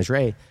Larpy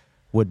Najre,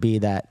 would be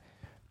that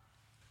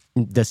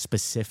the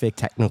specific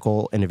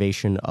technical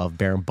innovation of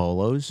Baron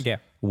Bolos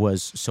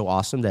was so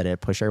awesome that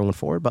it pushed everyone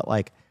forward. But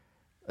like,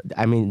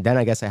 I mean, then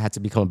I guess I had to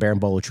become a Baron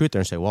Bolo truther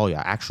and say, well,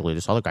 yeah, actually,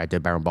 this other guy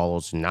did Baron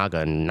Bolos in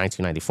Naga in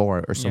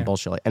 1994 or some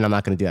bullshit. And I'm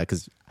not going to do that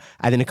because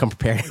I didn't come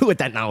prepared with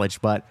that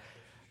knowledge. But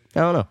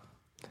I don't know.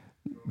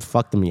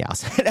 Fuck the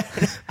meows.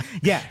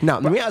 Yeah. No,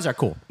 the meows are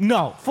cool.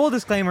 No, full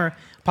disclaimer,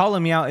 Paulo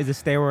Miao is a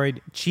steroid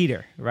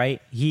cheater,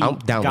 right? I'm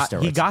down with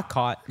steroids. He got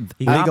caught.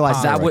 He got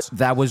Legalized popped.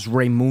 that was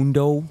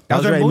Raimundo. That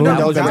was Raimundo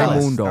Raimundo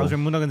Gonzalez. Gonzalez. That was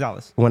Raimundo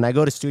Gonzalez. When I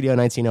go to Studio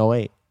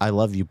 1908, I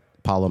love you,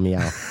 Paulo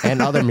Meow, and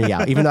other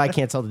Meow, even though I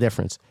can't tell the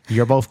difference.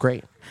 You're both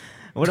great.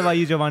 What about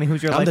you, Giovanni?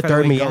 Who's your I'm life the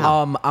third featherweight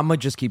Meow. goat? I'm gonna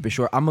just keep it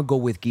short. I'm gonna go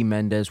with Guy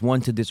Mendes. One,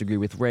 to disagree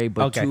with Ray,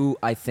 but Okay. two,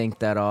 I think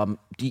that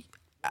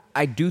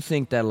I do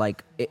think that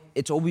like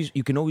it's always,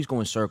 you can always go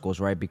in circles,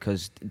 right?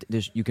 Because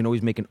you can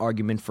always make an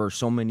argument for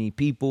so many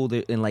people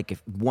and like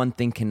if one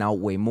thing can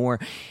outweigh more.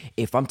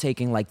 If I'm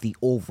taking like the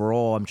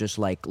overall, I'm just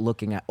like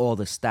looking at all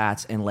the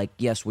stats and like,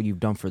 yes, what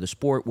you've done for the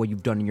sport, what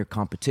you've done in your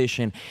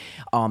competition.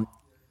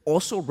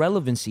 Also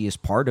relevancy is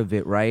part of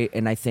it, right?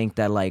 And I think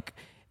that like,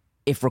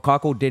 if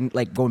Rokako didn't,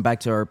 like going back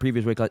to our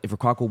previous weight class, if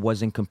Rokako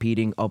wasn't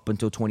competing up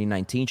until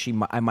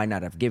 2019, I might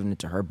not have given it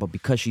to her. But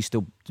because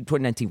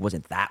 2019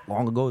 wasn't that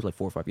long ago, it was like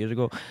 4 or 5 years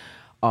ago,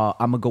 I'm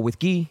going to go with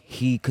Guy.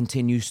 He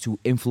continues to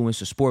influence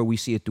the sport. We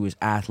see it through his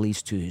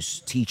athletes, to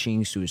his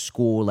teachings, to his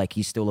school. Like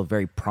he's still a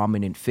very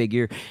prominent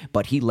figure.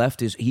 But he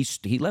left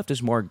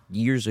his mark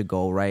years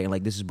ago, right? And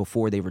like this is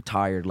before they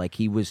retired. Like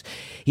he was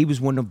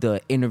one of the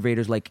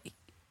innovators. Like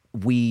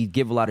we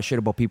give a lot of shit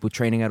about people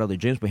training at other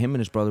gyms, but him and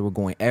his brother were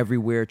going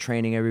everywhere,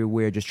 training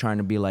everywhere, just trying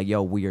to be like,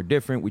 yo, we are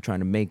different. We're trying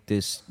to make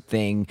this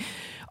thing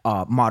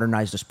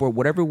modernize the sport.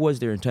 Whatever it was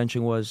their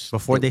intention was.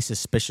 Before they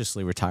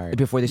suspiciously retired.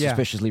 Before they Yeah.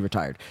 suspiciously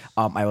retired.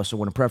 I also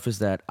want to preface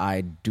that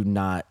I do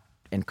not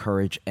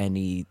encourage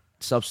any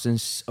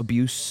substance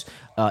abuse,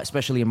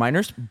 especially in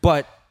minors.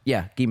 But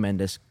yeah, Guy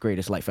Mendes,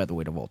 greatest light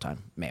featherweight of all time,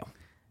 male.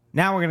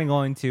 Now we're going to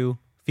go into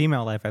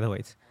female light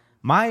featherweights.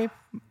 My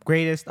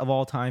greatest of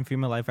all time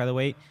female light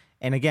featherweight,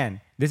 and again,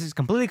 this is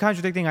completely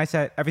contradicting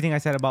everything I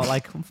said about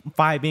like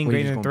 5 being Well,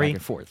 you're greater just than going 3, back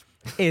and forth.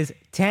 is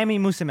Tammy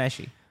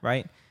Musameshi,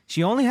 right?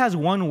 She only has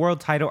one world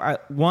title,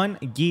 one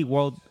gi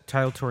world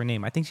title to her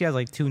name. I think she has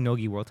like 2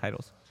 no-gi world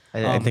titles.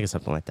 I think it's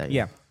something like that.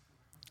 Yeah.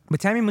 But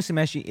Tammy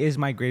Musameshi is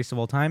my greatest of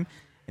all time.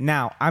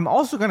 Now, I'm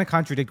also going to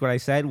contradict what I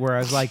said,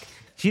 whereas like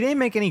she didn't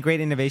make any great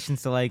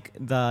innovations to like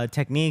the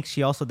techniques.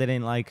 She also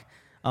didn't like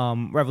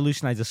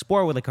revolutionize the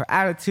sport with like her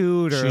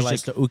attitude or She's like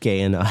just a uke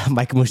in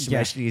Mike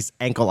Musameshi's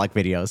ankle lock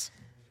videos.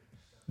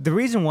 the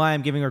reason why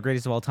I'm giving her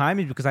greatest of all time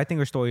is because I think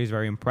her story is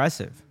very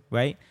impressive,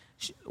 right?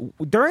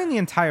 During the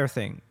entire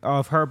thing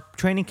of her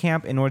training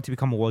camp in order to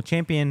become a world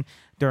champion,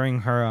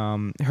 during her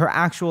her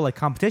actual like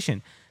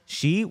competition,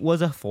 she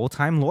was a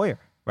full-time lawyer,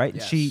 right?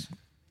 Yes.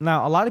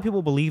 Now a lot of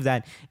people believe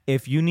that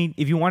if you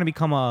want to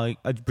become a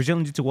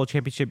Brazilian Jiu-Jitsu World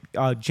Championship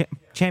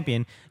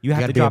champion, you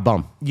have gotta to be a drop,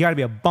 bum. You got to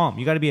be a bum.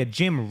 You got to be a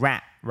gym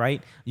rat,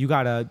 right? You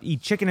got to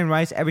eat chicken and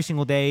rice every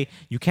single day.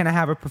 You cannot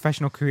have a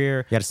professional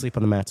career. You got to sleep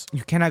on the mats.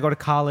 You cannot go to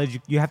college.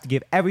 You have to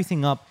give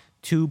everything up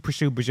to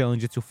pursue Brazilian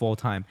Jiu-Jitsu full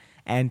time.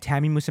 And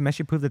Tammy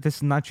Musameshi proved that this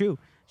is not true.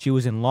 She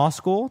was in law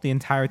school the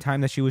entire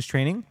time that she was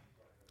training.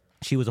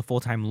 She was a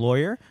full-time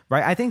lawyer,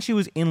 right? I think she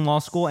was in law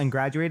school and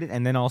graduated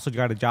and then also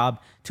got a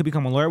job to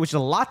become a lawyer, which is a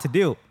lot to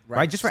do,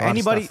 right? Just for It's a lot of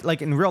anybody stuff.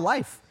 like in real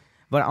life.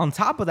 But on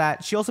top of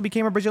that, she also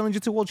became a Brazilian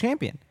Jiu-Jitsu world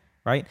champion,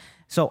 right?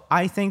 So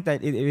I think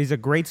that it is a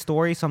great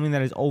story, something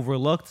that is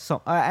overlooked.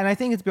 So, and I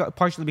think it's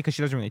partially because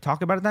she doesn't really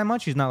talk about it that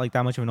much. She's not like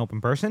that much of an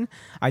open person.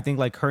 I think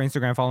like her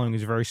Instagram following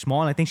is very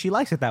small, and I think she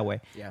likes it that way.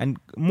 Yeah. And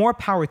more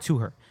power to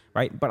her.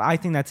 right? But I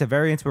think that's a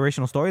very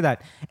inspirational story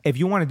that if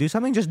you want to do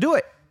something, just do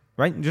it,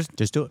 right?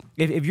 Just do it.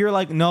 If you're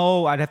like,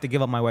 no, I'd have to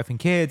give up my wife and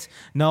kids.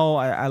 No,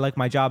 I like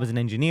my job as an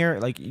engineer.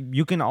 Like,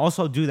 you can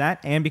also do that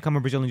and become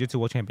a Brazilian Jiu-Jitsu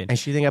world champion. And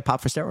she didn't get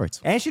popped for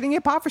steroids. And she didn't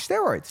get popped for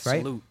steroids,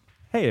 right? Salute.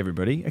 Hey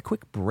everybody, a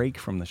quick break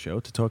from the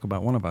show to talk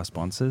about one of our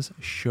sponsors,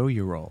 Show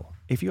Your Roll.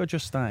 If you're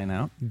just starting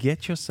out,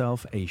 get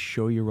yourself a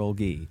Show Your Roll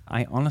gi.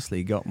 I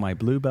honestly got my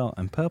blue belt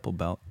and purple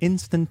belt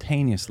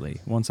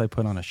instantaneously once I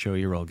put on a Show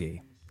Your Roll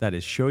gi. That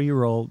is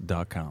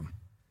showyourroll.com.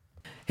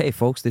 Hey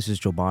folks, this is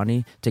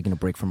Giovanni taking a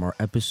break from our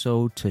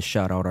episode to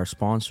shout out our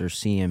sponsor,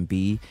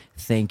 CMB.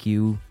 Thank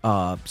you,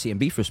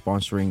 CMB, for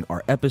sponsoring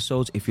our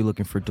episodes. If you're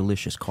looking for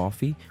delicious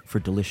coffee, for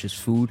delicious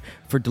food,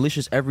 for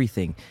delicious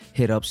everything,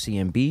 hit up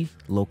CMB,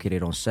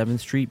 located on 7th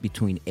Street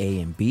between A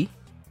and B.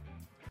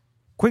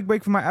 Quick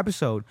break from our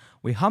episode.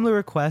 We humbly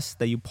request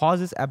that you pause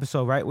this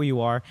episode right where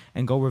you are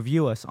and go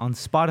review us on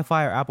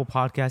Spotify or Apple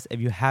Podcasts if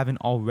you haven't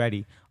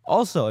already.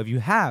 Also, if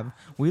you have,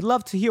 we'd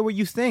love to hear what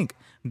you think.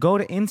 Go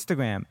to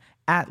Instagram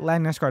at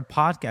Latin Escort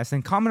Podcast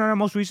and comment on our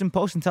most recent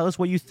post and tell us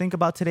what you think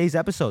about today's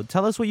episode.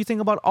 Tell us what you think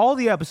about all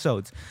the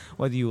episodes,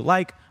 whether you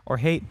like or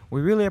hate.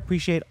 We really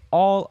appreciate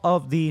all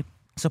of the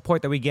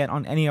support that we get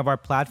on any of our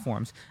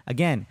platforms.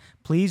 Again,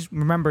 please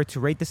remember to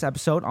rate this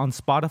episode on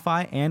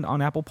Spotify and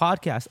on Apple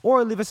Podcasts,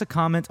 or leave us a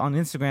comment on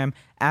Instagram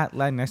at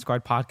Latin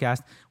Escort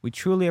Podcast. We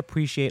truly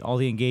appreciate all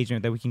the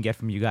engagement that we can get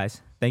from you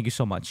guys. Thank you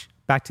so much.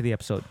 Back to the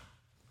episode.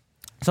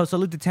 So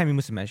salute to Tammy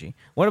Musumeci.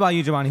 What about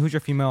you, Giovanni? Who's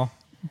your female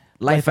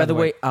Light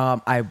featherweight.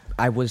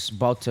 I was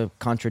about to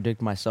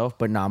contradict myself,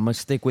 but I'm gonna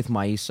stick with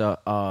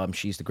Maisa.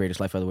 She's the greatest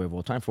light featherweight of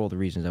all time for all the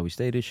reasons that we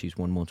stated. She's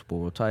won multiple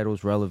world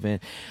titles,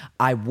 relevant.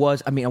 I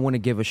want to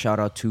give a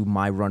shout out to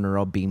my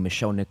runner-up being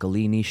Michelle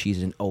Nicolini.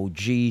 She's an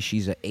OG.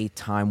 She's an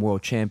 8-time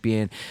world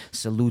champion.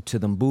 Salute to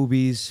them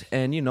boobies.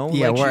 And Yeah,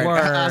 like,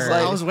 word.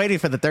 I was waiting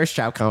for the thirst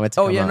trap comment.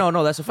 Oh yeah,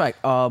 no, that's a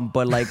fact.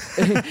 But like,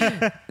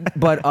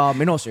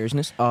 in all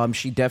seriousness,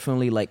 she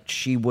definitely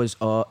she was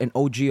an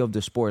OG of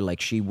the sport. Like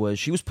she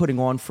was putting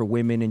on for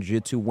women in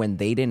jiu-jitsu when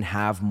they didn't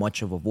have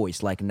much of a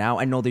voice. Like now,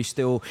 I know that's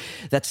still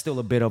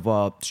a bit of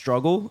a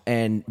struggle,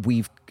 and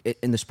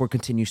the sport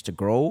continues to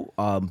grow.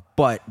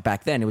 But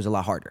back then it was a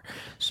lot harder.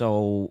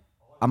 So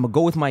I'm gonna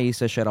go with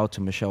Maisa. Shout out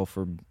to Michelle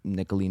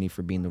Nicolini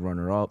for being the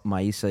runner-up.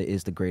 Maisa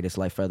is the greatest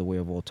light featherweight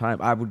of all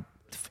time.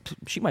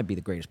 She might be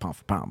the greatest pound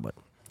for pound, but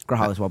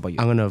Grajales, what about you?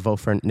 I'm going to vote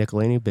for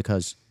Nicolini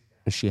because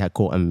she had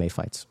cool MMA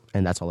fights,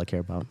 and that's all I care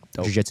about.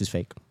 Jiu-jitsu's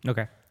fake.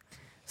 Okay.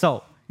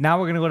 So now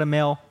we're going to go to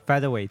male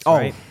featherweights, Oh.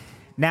 right?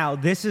 Now,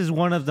 this is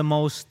one of the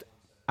most,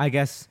 I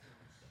guess,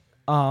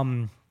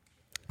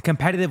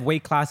 competitive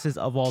weight classes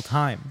of all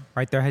time,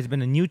 right? There has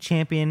been a new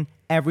champion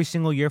every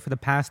single year for the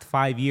past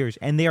 5 years,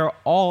 and they are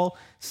all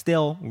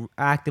still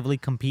actively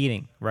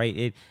competing,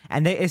 right?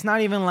 It's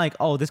not even like,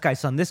 oh, this guy's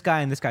son this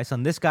guy and this guy's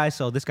son this guy,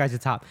 so this guy's the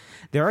top.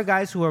 There are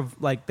guys who are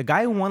like the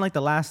guy who won like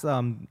the last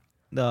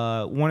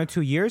the 1 or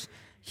 2 years.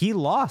 He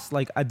lost.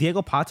 Like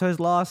Diego Pato has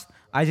lost.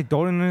 Isaac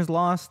Doden has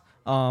lost.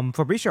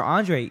 Fabricio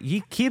Andre,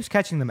 he keeps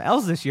catching them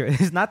L's this year.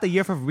 It's not the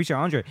year for Fabricio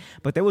Andre,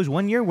 but there was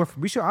 1 year where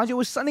Fabricio Andre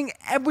was sunning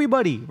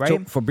everybody, right? So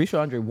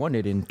Fabricio Andre won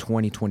it in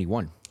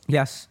 2021.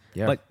 Yes.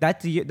 Yeah. But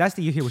that's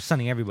the year he was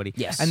sunning everybody.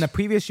 Yes. And the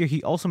previous year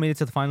he also made it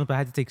to the finals, but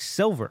had to take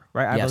silver,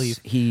 right? I believe.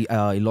 He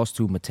lost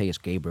to Mateus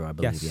Gabriel, I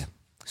believe. Yes. Yeah.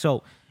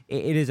 So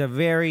it is a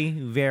very,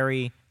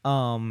 very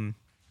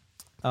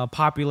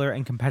popular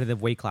and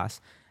competitive weight class.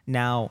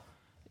 Now,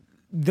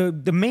 the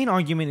main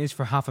argument is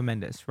for Rafa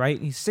Mendes, right?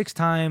 He's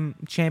 6-time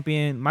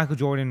champion, Michael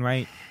Jordan,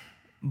 right?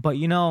 But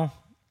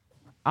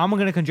I'm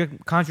going to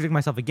contradict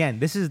myself again.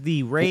 This is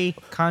the Ray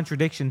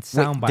contradiction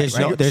soundbite,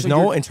 right? There's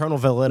no internal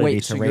validity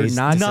to Ray's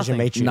decision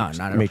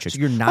matrix. So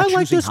you're not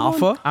choosing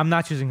Hoffa? I'm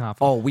not choosing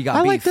Rafa. Oh, we got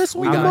I beef. like this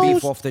we one got the beef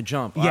most. off the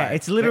jump. Yeah, All right.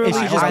 it's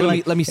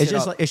literally. Let me sit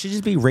up. It should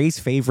just be Ray's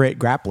favorite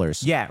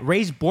grapplers. Yeah,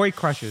 Ray's boy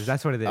crushers.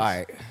 That's what it is. All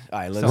right.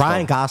 Let's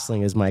Ryan go.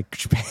 Gosling is my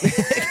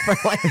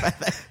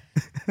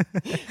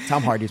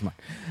Tom Hardy's mine.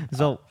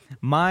 So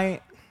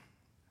my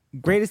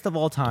greatest of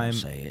all time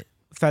Say it.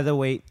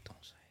 featherweight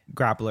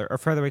grappler or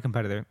featherweight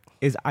competitor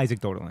is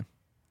Isaac Doderlin.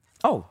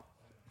 Oh.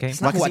 Okay,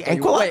 not who I thought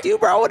you were- you,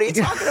 bro. What are you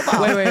talking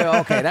about? Wait.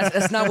 Okay,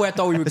 that's not where I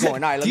thought we were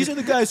going. All right, These are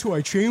the guys who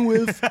I train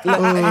with. let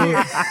me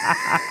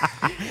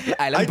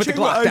put the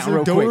clock down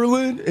real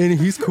quick. and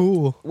he's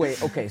cool.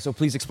 Wait, okay, so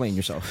please explain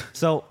yourself.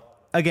 So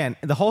again,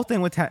 the whole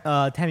thing with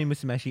Tammy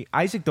Musumeci,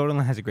 Isaac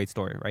Doderlin has a great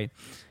story, right?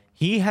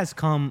 He has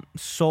come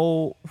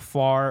so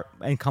far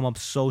and come up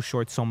so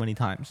short so many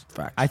times.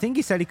 Facts. I think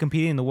he said he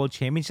competed in the World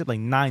Championship like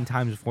 9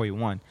 times before he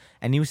won,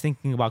 and he was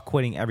thinking about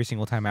quitting every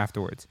single time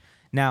afterwards.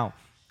 Now,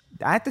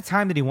 at the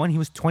time that he won, he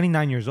was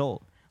 29 years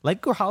old.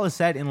 Like Grajales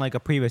said in like a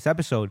previous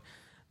episode,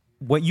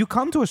 what you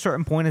come to a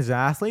certain point as an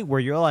athlete where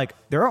you're like,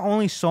 there are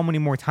only so many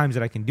more times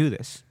that I can do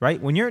this,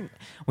 right? When you're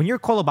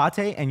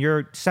Kolobate and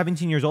you're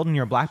 17 years old and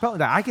you're a black belt,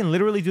 that I can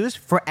literally do this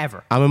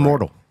forever. I'm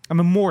immortal. I'm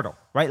immortal,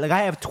 right? Like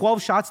I have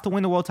 12 shots to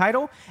win the world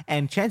title,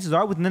 and chances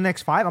are within the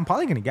next 5, I'm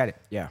probably going to get it.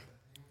 Yeah.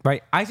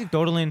 Right? Isaac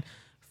Doderlin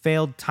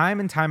failed time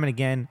and time and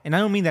again, and I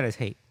don't mean that as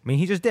hate. I mean,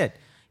 he just did.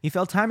 He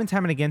failed time and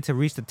time and again to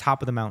reach the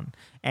top of the mountain.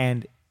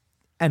 And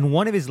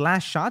one of his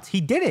last shots,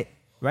 he did it,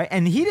 right?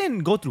 And he didn't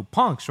go through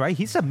punks, right?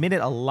 He submitted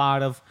a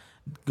lot of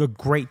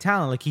great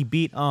talent. Like he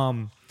beat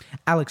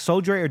Alex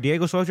Sodre or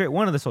Diego Sodre,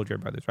 one of the Sodre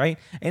brothers, right?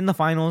 In the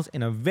finals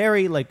in a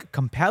very like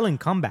compelling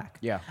comeback.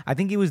 Yeah. I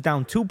think he was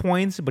down 2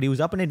 points, but he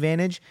was up an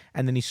advantage,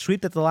 and then he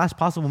swept at the last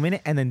possible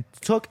minute and then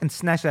took and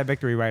snatched that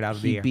victory right out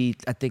of the He air.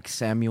 beat, I think,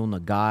 Samuel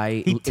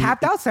Nagai. He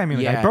tapped out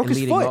Samuel Nagai, Yeah, broke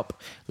his foot.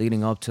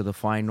 leading up to the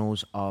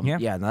finals.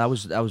 Yeah. That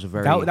was a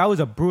very That was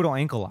a brutal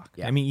ankle lock.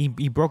 Yeah. I mean,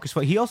 he broke his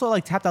foot. He also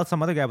like tapped out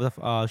some other guy with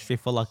a straight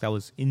foot lock that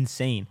was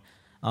insane.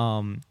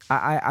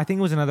 I think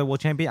it was another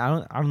world champion.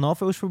 I don't know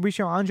if it was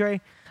Fabricio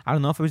Andre. I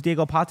don't know if it was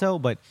Diego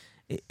Pato, but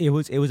it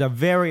was a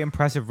very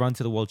impressive run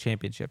to the world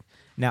championship.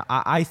 Now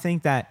I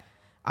think that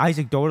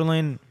Isaac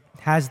Dordelin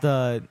has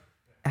the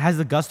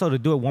gusto to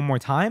do it one more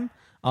time.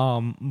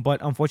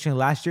 But unfortunately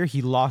last year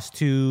he lost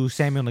to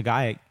Samuel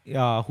Nagai,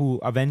 who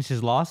avenged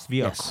his loss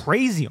via a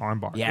crazy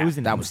armbar. Yeah, It was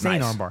an that was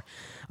insane nice.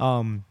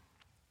 armbar.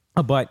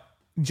 But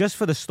just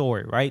for the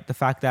story, right? The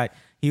fact that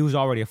he was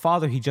already a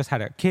father, he just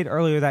had a kid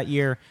earlier that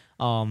year,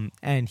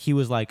 and he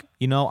was like,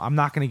 I'm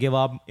not gonna give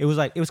up. It was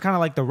kind of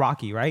like the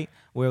Rocky, right?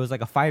 Where it was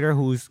like a fighter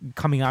who's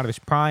coming out of his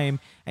prime,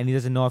 and he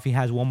doesn't know if he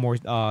has one more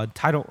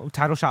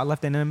title shot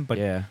left in him. But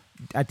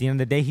at the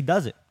end of the day, he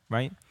does it,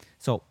 right?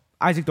 So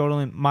Isaac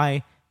Dordelin,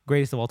 my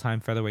greatest of all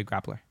time featherweight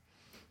grappler.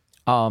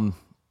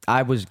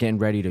 I was getting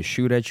ready to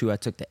shoot at you. I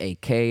took the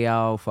AK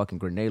out, fucking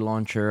grenade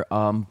launcher.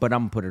 But I'm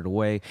gonna put it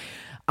away.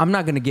 I'm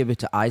not gonna give it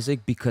to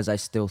Isaac because I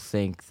still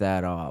think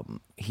that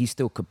he's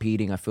still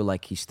competing. I feel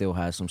like he still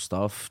has some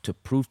stuff to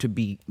prove to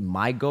be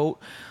my GOAT.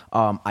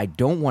 I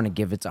don't want to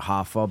give it to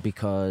Hoffa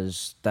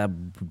because that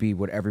would be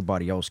what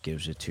everybody else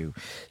gives it to.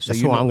 So That's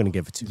who I'm going to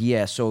give it to.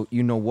 Yeah. So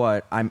you know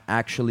what? I'm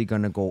actually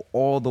gonna go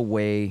all the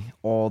way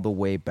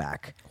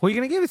back. Who are you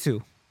gonna give it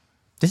to?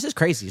 This is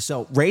crazy.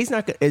 So Ray's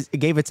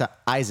gave it to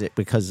Isaac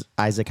because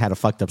Isaac had a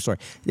fucked up story.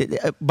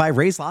 By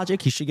Ray's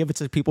logic, he should give it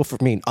to people for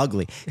being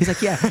ugly. He's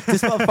like, yeah,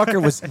 this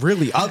motherfucker was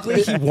really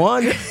ugly. He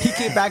won. He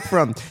came back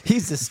from. He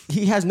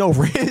has no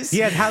wrist. He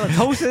had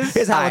halitosis. He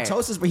has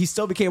halitosis, but he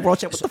still became world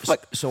champion. What the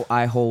fuck? So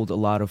I hold a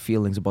lot of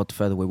feelings about the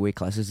featherweight weight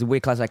class. It's the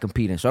weight class I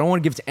compete in. So I don't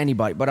want to give it to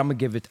anybody, but I'm gonna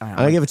give it. I'm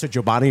gonna give it to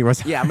Giovanni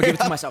Rosales. Yeah, I'm gonna give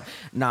it to myself.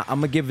 Nah,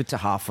 I'm gonna give it to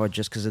Hoffa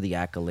just because of the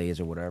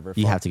accolades or whatever.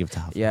 You have to give it to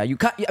Hoffa. Yeah, you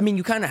kind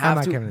of have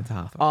not to. giving it to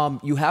Hoffa.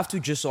 You have to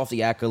just off the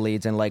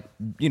accolades and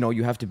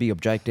you have to be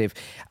objective.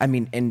 I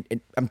mean, and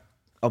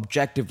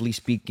objectively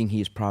speaking,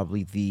 he is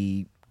probably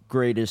the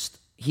greatest.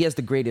 He has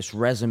the greatest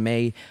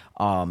resume.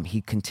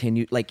 He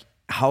continued when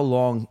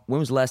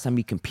was the last time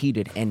he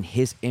competed? And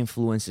his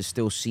influence is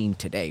still seen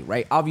today,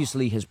 right?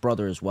 Obviously, his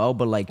brother as well,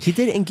 but He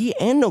did it in gi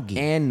and no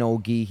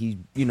gi.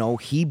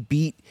 He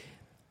beat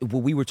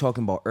what we were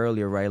talking about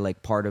earlier, right?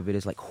 Like part of it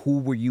is who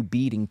were you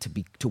beating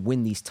to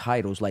win these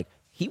titles?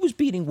 He was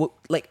beating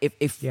if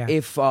He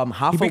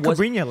Hoffa beat was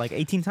Cobrinha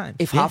 18 times.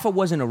 if Hoffa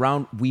wasn't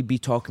around, we'd be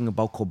talking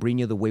about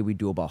Cobrinha the way we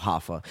do about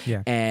Hoffa.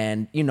 Yeah.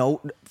 And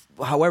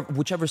however,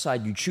 whichever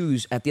side you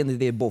choose, at the end of the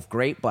day, they're both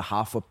great. But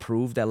Hoffa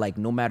proved that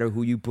no matter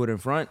who you put in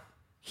front,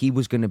 he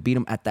was going to beat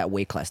him at that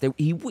weight class.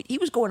 He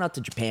was going out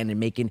to Japan and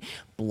making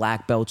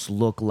black belts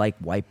look like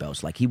white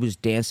belts. He was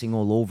dancing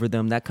all over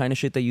them, that kind of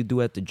shit that you do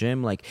at the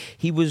gym.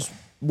 He was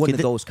one of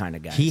those kind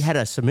of guys. He had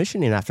a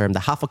submission named after him,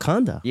 the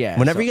Hafakanda. Yeah,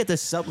 Whenever you get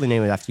this sub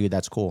named after you,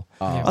 that's cool.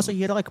 Also,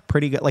 he had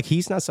pretty good.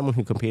 He's not someone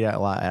who competed a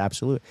lot at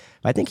Absolute.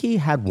 But I think he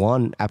had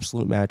one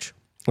Absolute match.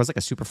 It was a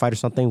super fight or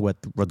something with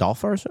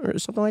Rodolfo or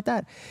something like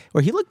that,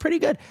 where he looked pretty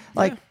good.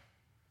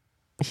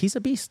 He's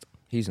a beast.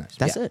 He's nice.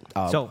 That's Yeah. it.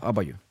 So how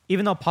about you?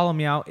 Even though Paulo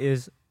Miao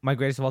is my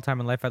greatest of all time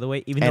in light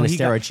featherweight, even And though a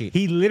steroid cheat.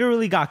 he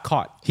literally got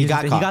caught. He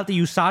got caught. He got the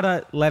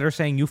USADA letter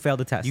saying you failed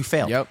the test. You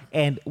failed. Yep.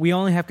 And we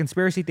only have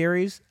conspiracy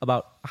theories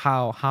about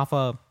how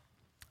Hoffa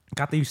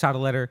got the USADA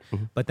letter,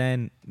 but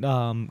then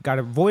got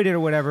it voided or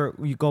whatever.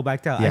 You go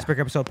back to Iceberg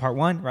episode part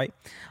 1, right?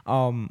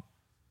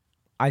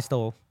 I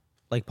still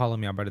like Paulo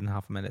Miao better than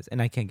Hoffa Mendes,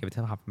 and I can't give it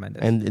to Hoffa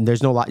Mendes. And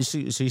there's no logic.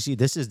 So you see,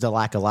 this is the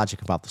lack of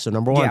logic about this. So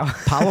number one, Yeah.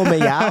 Paulo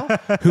Miao,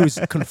 who's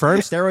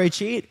confirmed steroid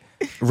cheat,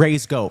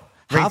 Ray's GOAT.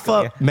 Rafa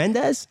GOAT,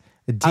 Mendes,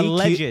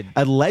 DQ,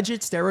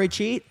 alleged steroid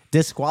cheat,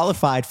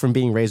 disqualified from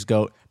being Ray's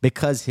GOAT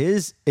because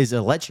his is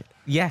alleged.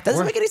 Yeah,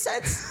 Doesn't make any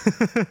sense.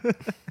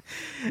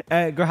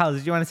 Grajales,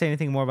 did you want to say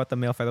anything more about the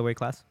male featherweight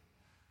class?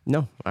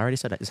 No, I already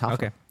said it. It's Hoffa.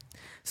 Okay.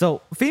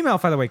 So female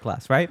featherweight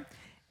class, right?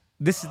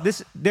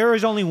 This there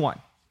is only one.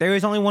 There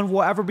is only one.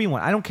 Will ever be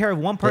one. I don't care if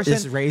one person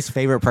This is Ray's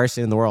favorite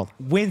person in the world.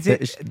 wins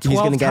it. He's 12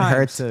 going to get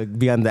her times. to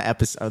be on the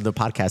episode of the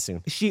podcast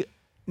soon.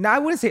 Now I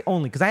wouldn't say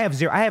only because I have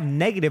zero. I have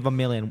negative a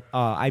million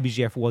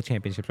IBJF World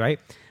Championships, right?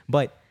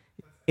 But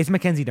it's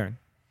Mackenzie Dern,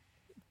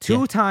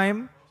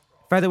 two-time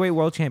featherweight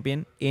world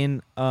champion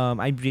in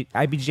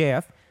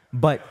IBJF,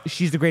 but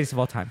she's the greatest of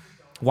all time.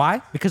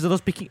 Why? Because of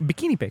those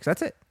bikini pics.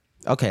 That's it.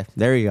 Okay,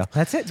 there you go.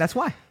 That's it. That's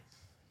why.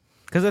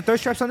 Because the third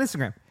stripes on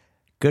Instagram.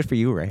 Good for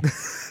you, Ray.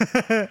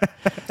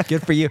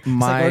 Good for you. It's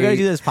like, we're gonna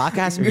do this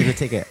podcast. We're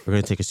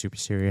gonna take it super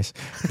serious.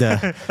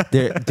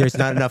 There's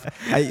not enough.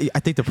 I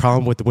think the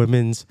problem with the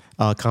women's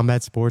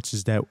combat sports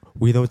is that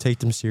we don't take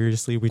them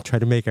seriously. We try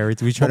to make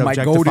everything. We try to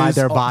objectify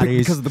their bodies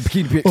because of the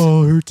bikini pics.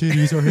 Oh, her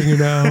titties are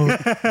hanging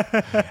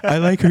out. I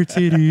like her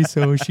titties,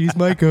 so she's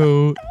my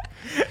goat.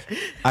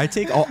 I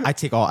take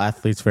all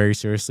athletes very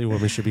seriously.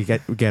 Women should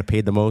get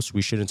paid the most.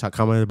 We shouldn't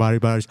comment on the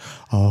bodies.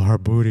 Oh, her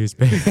booty's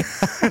big.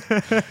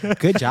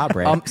 Good job,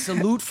 Ray.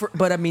 Salute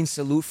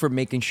for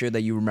making sure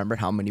that you remembered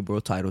how many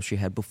world titles she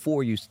had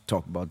before you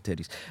talk about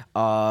titties.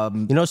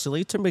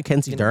 Salute to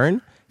Mackenzie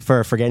Dern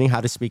for forgetting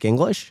how to speak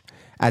English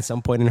at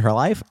some point in her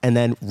life, and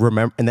then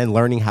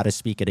learning how to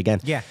speak it again.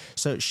 Yeah.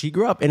 So she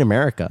grew up in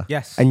America.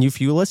 Yes. And if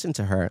you listen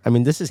to her, I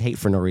mean, this is hate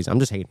for no reason. I'm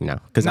just hating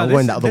now because I'm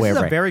going the other way This is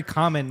of a Ray. very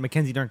common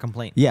Mackenzie Dern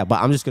complaint. Yeah,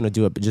 but I'm just gonna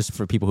do it just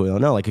for people who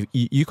don't know. Like, if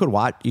you could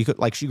watch,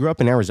 like, she grew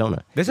up in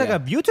Arizona. There's like a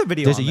YouTube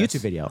video. There's a on YouTube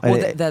this. video. Well,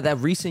 And that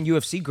recent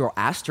UFC girl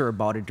asked her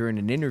about it during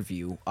an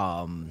interview.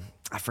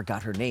 I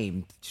forgot her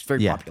name. She's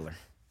very popular.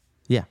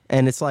 Yeah,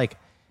 and it's like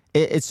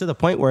it's to the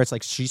point where it's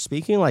like she's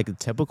speaking like a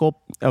typical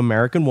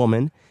American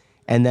woman,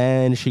 and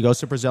then she goes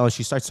to Brazil and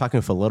she starts talking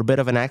with a little bit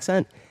of an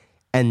accent,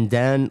 and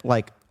then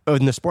like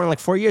in the sport in like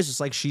 4 years, it's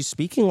like she's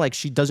speaking like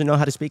she doesn't know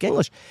how to speak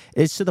English.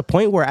 It's to the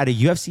point where at a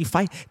UFC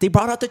fight, they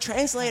brought out the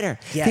translator.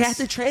 Yes. They had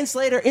the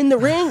translator in the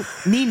ring.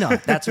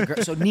 Nina, that's a girl.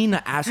 So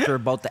Nina asked her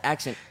about the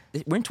accent.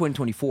 We're in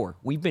 2024.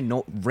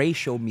 Ray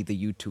showed me the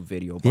YouTube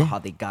video about how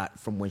they got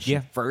from when she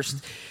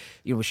first,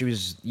 when she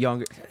was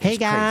younger. Hey It's crazy.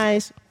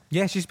 guys,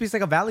 Yeah, she speaks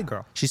like a Valley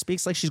girl. she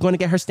speaks like she's going to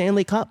get her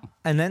Stanley Cup.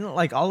 And then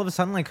like all of a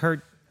sudden like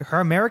her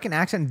American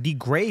accent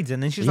degrades,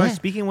 and then she starts Yeah.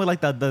 speaking with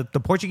like the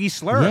Portuguese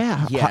slur.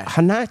 Yeah, Yeah.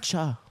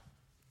 Hanacha.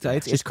 So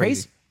it's It's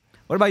crazy.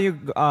 What about you,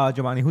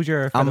 Giovanni? Who's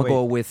your I'm gonna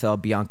featherweight? go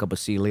with Bianca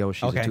Basilio.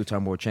 She's Okay. a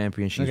two-time world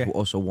champion. She's Okay.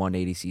 also won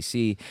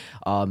ADCC.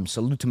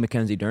 Salute to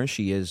Mackenzie Dern.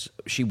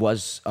 She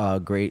was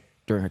great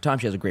during her time.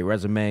 She has a great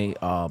resume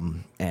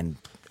and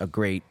a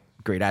great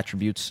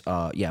attributes.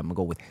 I'm gonna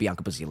go with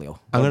Bianca Basilio.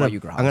 What about you,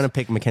 Grajales? I'm gonna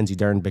pick Mackenzie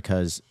Dern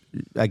because,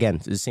 again,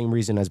 the same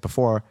reason as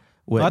before.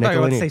 With I thought you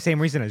were about to Nicolini. say same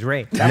reason as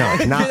Ray. No,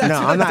 I'm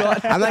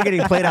not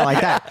getting played out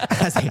like that.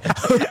 I was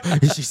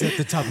like, she's at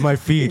the top of my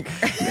feet.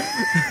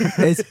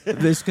 It's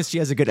because she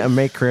has a good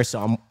MMA career,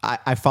 so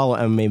I follow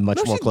MMA much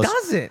No, more she closely.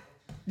 doesn't.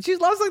 She's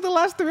lost like the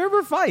last 3 of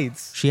her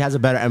fights. She has a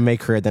better MMA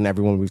career than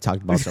everyone we've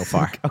talked about so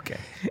far. Okay.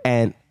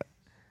 And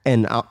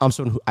I'm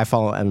someone who I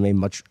follow MMA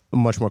much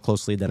more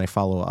closely than I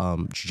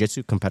follow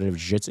jiu-jitsu, competitive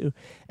jiu-jitsu,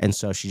 and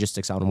so she just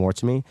sticks out more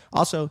to me.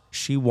 Also,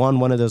 she won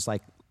one of those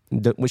like.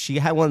 She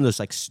had one of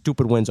those like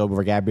stupid wins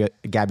over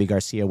Gabby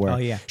Garcia where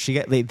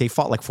they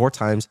fought like 4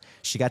 times.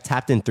 She got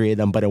tapped in 3 of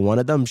them, but in one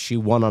of them she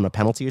won on a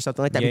penalty or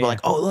something like that. Yeah, People are yeah.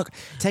 like, oh look,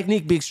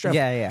 technique being stripped.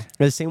 Yeah.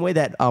 The same way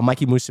that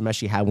Mikey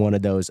Musumeci had one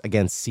of those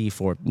against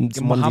C4.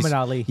 Muhammad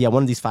Ali. Yeah,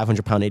 one of these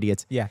 500-pound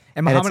idiots. Yeah.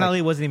 And it's Muhammad like-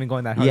 Ali wasn't even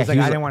going that hard. yeah, He's like,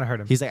 I didn't want to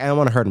hurt him. He's like, I don't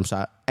want to hurt him.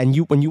 So,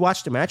 when you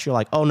watch the match, you're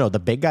like, oh no, the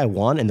big guy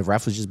won, and the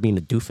ref was just being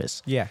a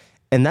doofus. Yeah.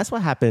 And that's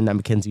what happened at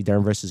Mackenzie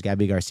Dern versus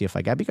Gabby Garcia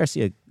fight. Gabby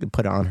Garcia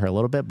put it on her a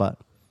little bit, but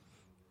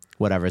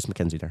whatever. It's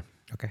Mackenzie Dern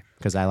Okay.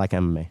 because I like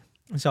MMA.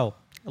 So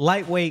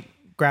lightweight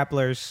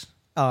grapplers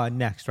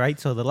next, right?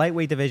 So the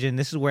lightweight division,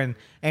 this is when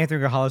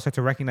Anthony Grajales starts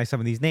to recognize some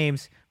of these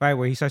names, right?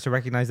 Where he starts to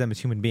recognize them as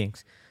human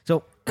beings.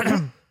 So we're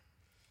going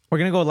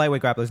to go with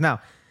lightweight grapplers. Now,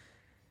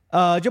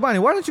 Giovanni,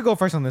 why don't you go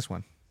first on this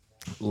one?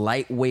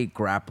 Lightweight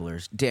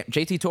grapplers. Damn,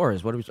 JT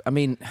Torres.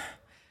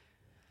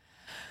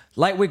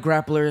 Lightweight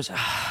grapplers.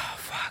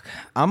 Fuck.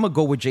 I'm gonna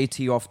go with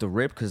JT off the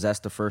rip because that's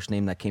the first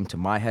name that came to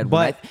my head.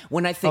 But-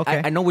 when I think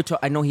okay. I know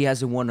I know he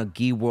hasn't won a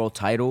gi world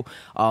title.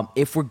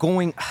 If we're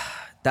going,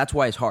 that's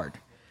why it's hard,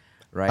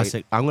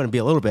 right? I'm going to be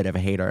a little bit of a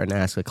hater and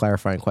ask a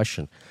clarifying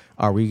question.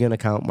 Are we going to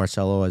count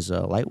Marcelo as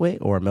a lightweight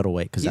or a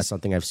middleweight? Because that's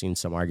something I've seen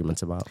some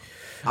arguments about.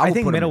 I I would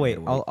think put him in middleweight.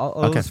 middleweight.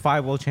 All Okay. those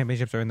 5 world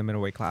championships are in the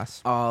middleweight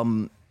class.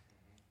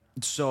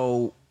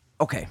 So,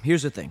 okay,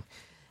 here's the thing.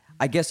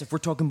 I guess if we're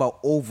talking about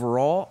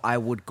overall, I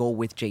would go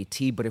with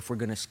JT. But if we're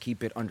gonna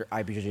keep it under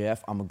IBJJF,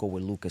 I'm gonna go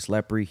with Lucas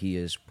Lepre. He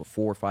is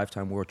 4 or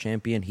 5-time world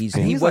champion. He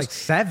He's was like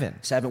 7.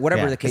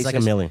 whatever Yeah, the case it's like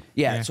is. a million.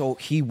 Yeah, so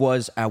he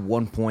was at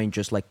one point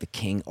just like the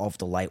king of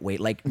the lightweight.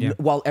 Like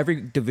while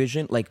every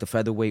division, like the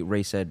featherweight,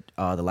 Ray said,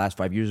 the last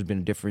 5 years has been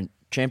a different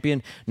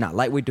champion. Not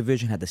lightweight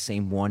division had the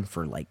same one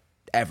for like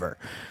ever.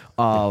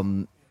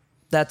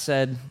 That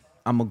said,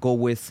 I'm gonna go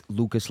with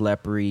Lucas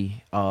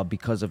Lepre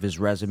because of his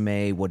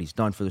resume, what he's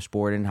done for the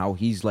sport, and how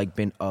he's like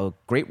been a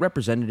great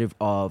representative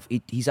of.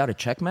 He's out of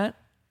Checkmate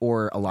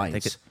or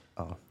Alliance.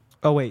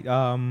 Oh, wait.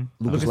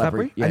 Lucas Lepre,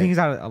 Lepre? yeah. I think he's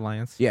out of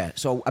Alliance. Yeah,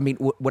 so I mean,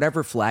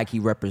 whatever flag he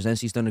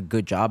represents, he's done a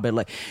good job at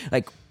like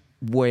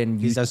when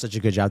you He's done such a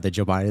good job that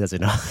Giovanni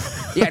doesn't know.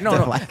 yeah, no, the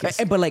no.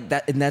 flags. But like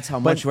that, and that's how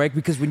much, right?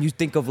 Because when you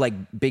think of like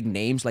big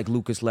names like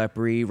Lucas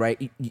Lepre,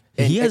 right?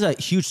 He has a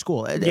huge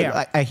school.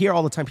 Yeah. I hear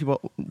all the time people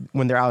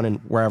when they're out in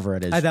wherever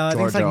it is. I think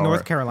it's like Georgia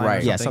North or- Carolina.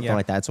 right. Or Yeah, something, something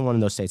like that. It's in one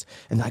of those states.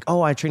 And they're like,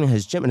 oh, I train in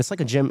his gym. And it's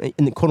like a gym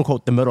in the quote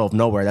unquote the middle of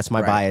nowhere. That's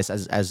my Right. bias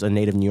as a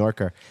native New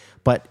Yorker.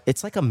 but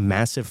it's like a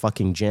massive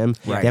fucking gym.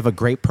 Right. They have a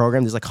great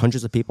program. There's like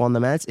hundreds of people on the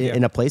mats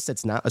in a place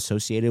that's not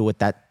associated with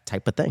that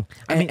type of thing.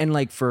 And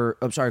like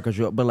I'm sorry,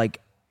 but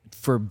like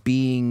for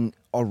being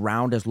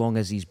around as long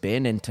as he's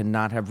been and to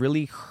not have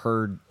really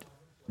heard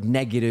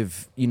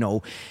negative,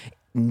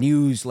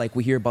 news like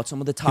we hear about some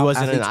of the top He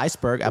wasn't in athletes.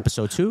 Iceberg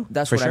episode 2.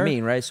 That's for what sure. I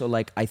mean, right? So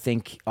like I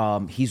think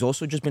he's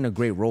also just been a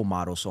great role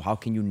model. So how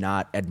can you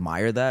not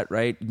admire that,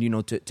 right?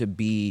 To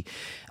be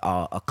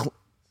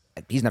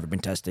he's never been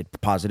tested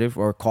positive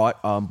or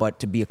caught, but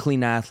to be a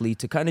clean athlete,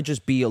 to kind of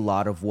just be a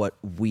lot of what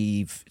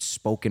we've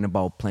spoken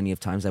about plenty of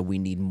times that we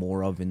need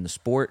more of in the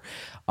sport.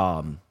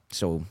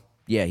 So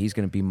yeah, he's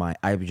gonna be my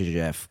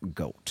IBJJF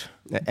GOAT.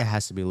 It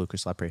has to be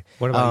Lucas Lepre.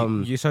 What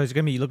about you? So it's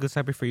gonna be Lucas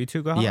Lepre for you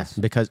too, Gohan? Yeah,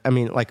 because I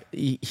mean, like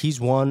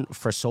he's won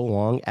for so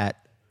long at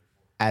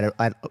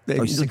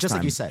just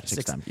like you said,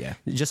 six times, yeah.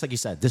 Just like you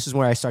said, this is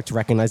where I start to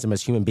recognize them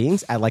as human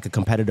beings at like a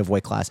competitive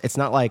weight class. It's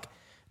not like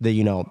the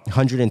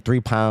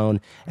 103-pound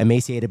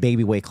emaciated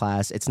baby weight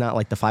class. It's not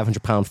like the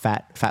 500-pound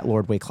fat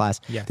lord weight class.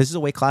 Yeah. This is a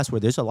weight class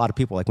where there's a lot of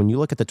people. Like when you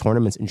look at the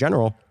tournaments in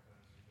general,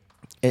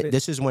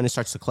 this is when it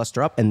starts to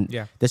cluster up, and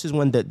Yeah. this is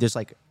when there's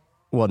like,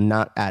 well,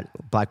 not at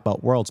Black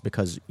Belt Worlds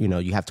because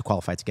you have to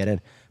qualify to get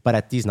in, but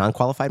at these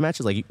non-qualified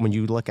matches, like when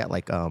you look at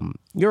like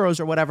Euros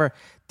or whatever,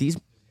 these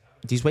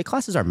weight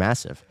classes are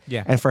massive.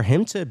 Yeah. And for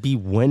him to be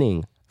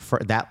winning for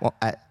that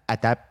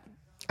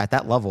at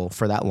that level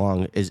for that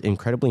long is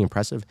incredibly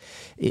impressive.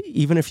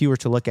 Even if you were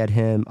to look at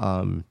him,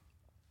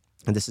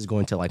 and this is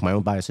going to like my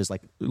own biases,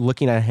 like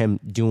looking at him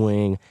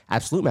doing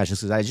absolute matches,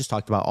 because I just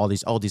talked about all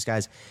these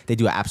guys, they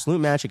do an absolute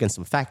match against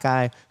some fat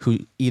guy who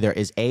either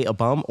is a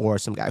bum or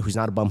some guy who's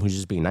not a bum who's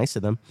just being nice to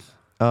them.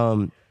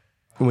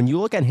 When you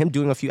look at him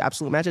doing a few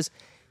absolute matches,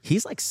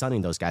 he's like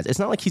sunning those guys. It's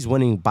not like he's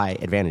winning by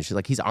advantage.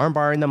 Like he's arm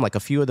barring them. Like a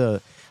few of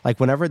the,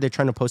 like whenever they're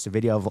trying to post a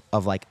video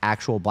of like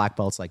actual black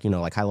belts, like,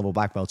 like high level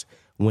black belts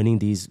winning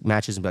these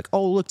matches and be like,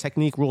 oh, look,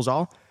 technique rules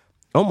all.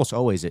 Almost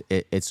always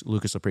it's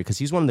Lucas Lepre, because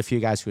he's one of the few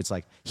guys who it's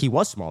like, he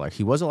was smaller.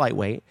 He was a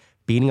lightweight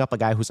beating up a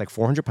guy who's like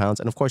 400 pounds.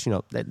 And of course,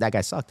 that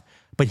guy sucked,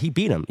 but he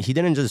beat him. He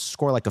didn't just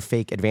score like a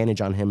fake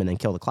advantage on him and then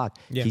kill the clock.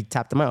 Yeah. He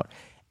tapped him out.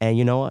 And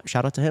you know what?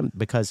 Shout out to him,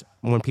 because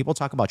when people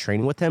talk about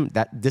training with him,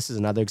 this is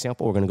another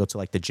example. We're going to go to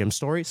like the gym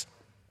stories.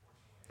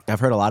 I've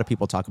heard a lot of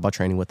people talk about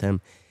training with him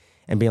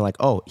and being like,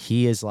 oh,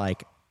 he's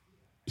like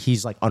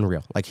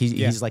unreal. Like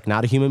he's like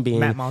not a human being.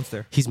 Matt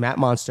Monster. He's Matt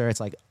Monster.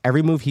 It's like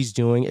every move he's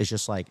doing is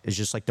just like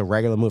the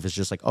regular move. It's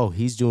just like, oh,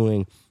 he's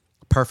doing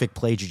perfect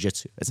play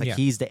jiu-jitsu. It's like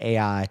he's the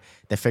AI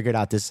that figured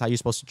out this is how you're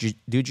supposed to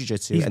do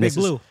jiu-jitsu. He's and Big this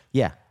Blue.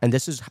 And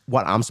this is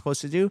what I'm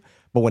supposed to do.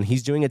 But when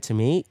he's doing it to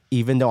me,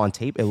 even though on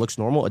tape it looks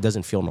normal, it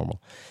doesn't feel normal.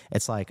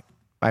 It's like,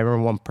 I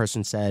remember one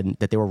person said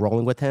that they were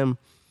rolling with him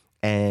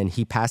and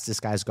he passed this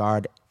guy's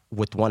guard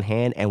with one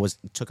hand and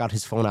took out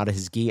his phone out of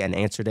his gi and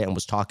answered it and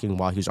was talking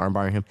while he was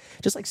armbarring him.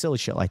 Just like silly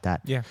shit like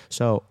that. Yeah.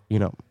 So,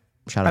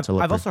 shout out to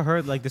Lepre. I've also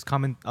heard like this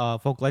common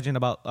folk legend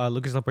about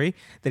Lucas Lepre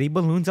that he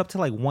balloons up to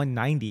like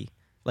 190,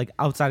 like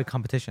outside of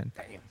competition.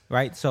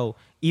 Right? So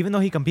even though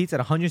he competes at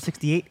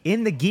 168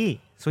 in the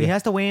gi, so he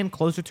has to weigh in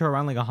closer to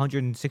around like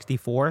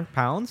 164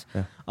 pounds.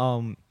 Yeah.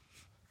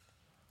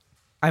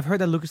 I've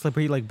heard that Lucas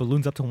Lepre like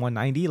balloons up to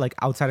 190 like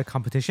outside of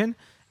competition,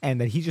 and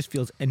that he just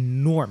feels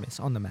enormous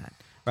on the mat.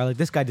 Right, like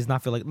this guy does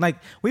not feel like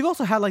we've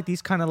also had like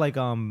these kind of like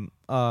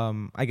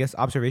I guess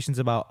observations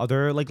about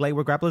other like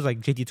lightweight grapplers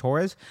like JT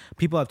Torres.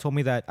 People have told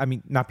me that, I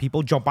mean, not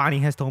people, Giovanni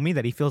has told me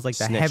that he feels like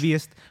the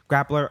heaviest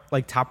grappler,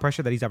 like top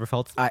pressure that he's ever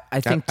felt. I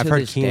think I've to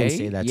heard this Keenan day,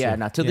 say that yeah, too.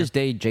 now to this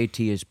day,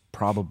 JT is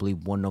probably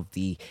one of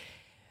the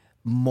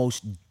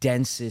most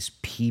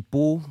densest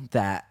people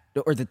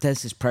or the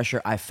densest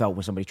pressure I felt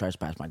when somebody tries to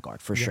pass my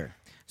guard, for sure.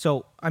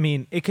 So, I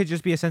mean, it could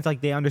just be a sense like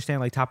they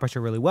understand like top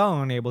pressure really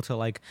well and are able to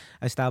like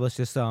establish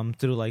this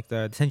through like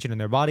the tension in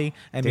their body,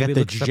 and They maybe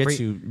got the Lucas Lepre-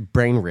 jiu-jitsu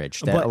brain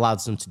ridge that But-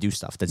 allows them to do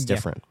stuff that's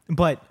different.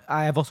 But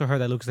I have also heard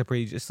that Lucas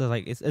Lepre just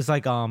like it's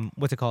like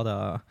what's it called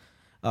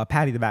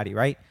Patty the Batty,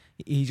 right?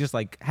 He just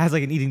like has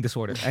like an eating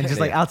disorder and just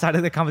like outside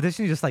of the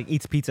competition, he just like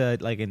eats pizza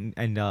like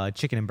and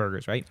chicken and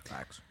burgers, right?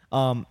 Facts.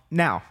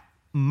 Now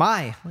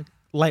my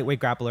lightweight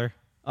grappler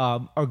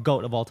or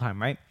GOAT of all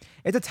time, right?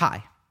 It's a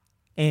tie.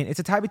 And it's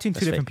a tie between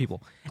two different fake.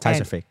 people. Ties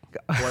And are fake.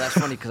 Well, that's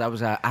funny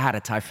because I had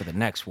a tie for the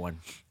next one.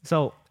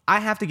 So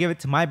I have to give it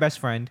to my best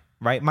friend,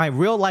 right? My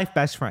real life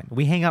best friend.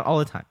 We hang out all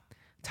the time.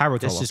 Ty Rotolo.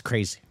 This is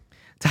crazy.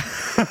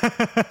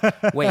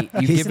 Wait,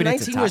 you He's giving it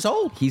to 19 Ty? years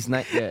old. He's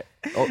not. Yeah.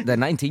 Oh, the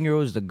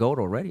 19-year-old is the GOAT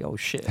already. Oh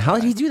shit. How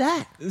did he do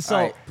that? So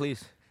All right,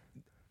 please.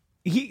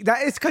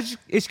 it's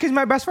because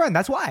my best friend.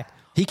 That's why.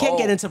 He can't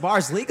get into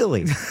bars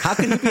legally. How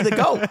can he be the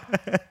GOAT?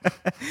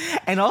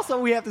 And also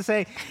we have to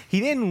say he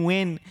didn't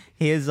win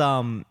his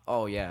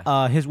Oh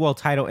yeah. his world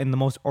title in the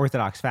most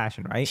orthodox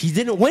fashion, right? He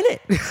didn't win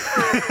it.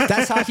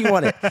 That's how he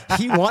won it.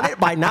 He won it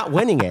by not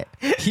winning it.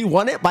 He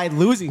won it by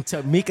losing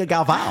to Mika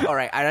Galvao. All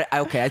right.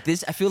 Okay. I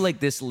feel like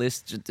this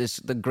list,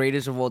 the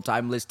greatest of all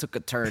time list, took a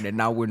turn, and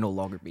now we're no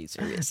longer being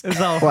serious. So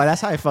Well,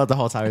 that's how I felt the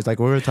whole time. It's like,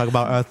 we're going to talk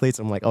about athletes.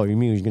 I'm like, oh, you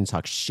mean you're going to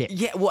talk shit?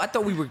 Yeah. Well, I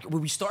thought when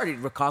we started,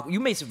 Rakaku, you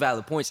made some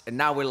valid points, and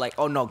now we're like,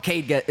 oh no, Ty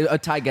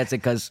gets it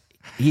because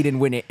he didn't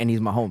win it, and he's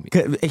my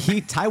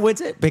homie. Ty wins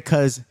it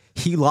because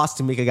he lost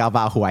to Mika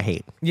Galvao, who I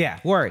hate. yeah,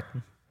 word.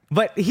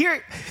 But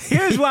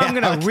here's where I'm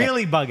gonna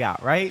really bug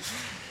out, right?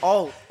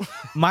 Oh,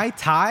 My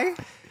tie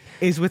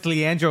is with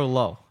Leandro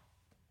Lowe.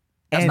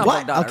 That's And not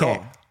bugged out at okay.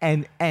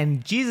 all.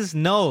 And Jesus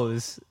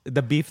knows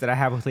the beef that I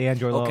have with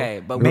Leandro Lowe.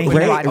 Okay, but May he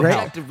Ray- not Ray-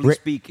 help. objectively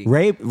speaking.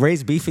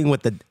 Ray's beefing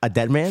with a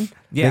dead man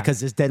Yeah. because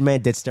this dead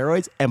man did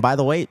steroids. And by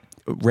the way,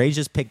 Ray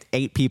just picked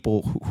 8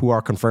 people who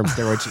are confirmed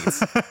steroid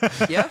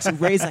cheats. yeah. So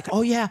Ray's like,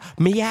 oh yeah,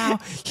 meow,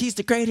 he's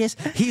the greatest,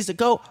 he's the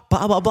GOAT,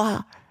 blah, blah,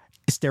 blah.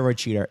 Steroid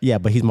cheater. Yeah,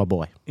 but he's my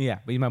boy. Yeah,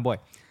 but he's my boy.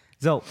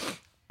 So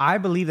I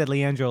believe that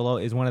Leandro Lowe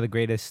is one of the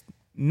greatest,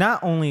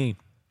 not only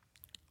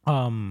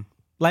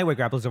lightweight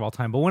grapplers of all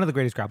time, but one of the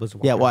greatest grapplers of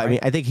all Yeah, time. well, I right? mean,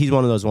 I think he's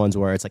one of those ones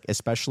where it's like,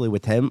 especially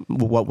with him,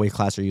 what weight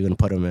class are you going to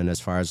put him in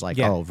as far as like,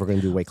 Yeah. oh, we're going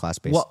to do weight class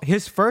based? Well,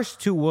 his first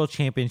 2 world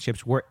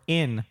championships were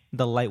in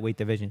the lightweight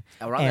division.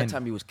 Around And that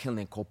time, he was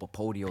killing Copa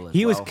Podio as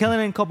he was well.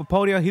 killing in Copa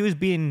Podio. He was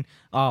beating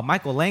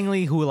Michael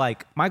Langley, who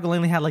Michael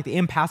Langley had like the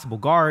impassable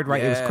guard,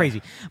 right? It was Yeah.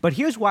 crazy. But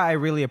here's why I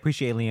really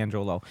appreciate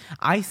Leandro Lowe.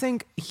 I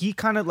think he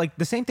kind of like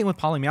the same thing with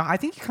Paulie Meow. I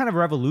think he kind of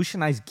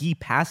revolutionized gi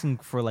passing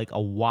for like a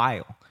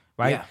while.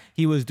 Right, Yeah.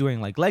 he was doing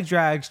like leg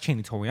drags,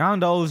 chaining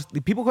Toriandos.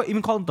 People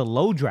even called it the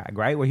low drag,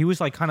 right? Where he was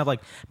like kind of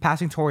like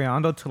passing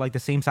Toriando to like the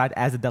same side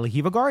as the De La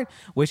Riva guard,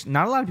 which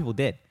not a lot of people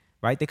did.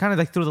 Right, they kind of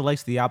like threw the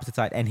legs to the opposite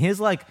side, and his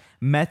like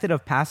method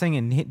of passing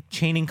and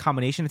chaining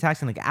combination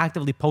attacks and like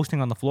actively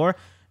posting on the floor,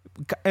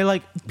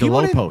 like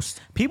low didn't- post.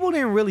 People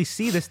didn't really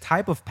see this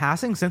type of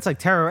passing since like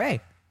Terror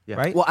right?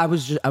 Well, I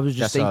was just That's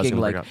what I was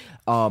thinking gonna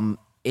like,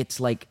 it's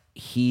like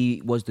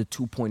he was the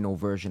 2.0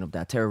 version of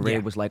that. Terror Ray Yeah.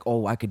 was like,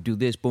 oh, I could do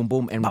this, boom,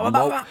 boom, and Bah, bah,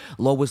 bah, bah.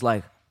 Low was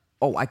like,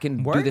 oh, I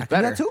can Word, do this I can do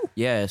better that too.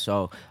 Yeah,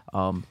 so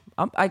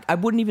I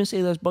wouldn't even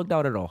say that's bugged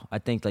out at all. I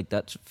think like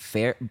that's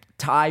fair.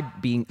 Tie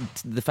being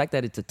the fact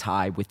that it's a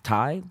tie with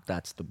Ty,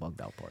 that's the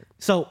bugged out part.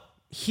 So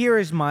here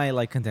is my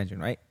like contention,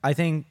 right? I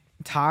think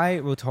Ty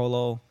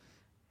Rotolo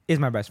is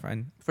my best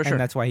friend For sure. and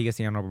that's why he gets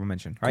the honorable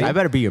mention, right? I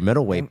better be your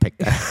middleweight pick.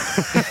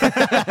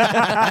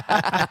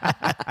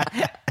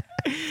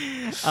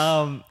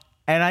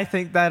 And I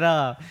think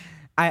that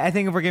I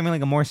think if we're giving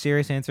like a more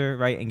serious answer,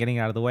 right, and getting it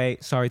out of the way,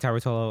 sorry, Ty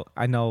Rotolo,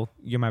 I know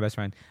you're my best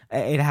friend.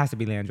 It has to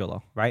be Leandro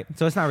Lowe, right?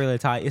 So it's not really a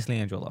tie, it's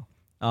Leandro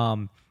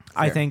Lowe.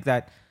 I think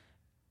that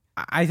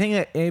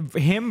if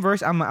him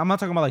versus I'm not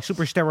talking about like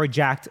super steroid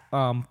jacked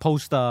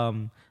post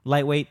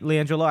lightweight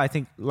Leandro Lowe. I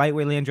think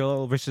lightweight Leandro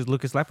Lowe versus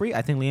Lucas Lepre,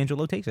 I think Leandro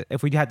Lowe takes it.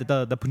 If we had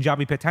the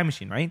Punjabi pit time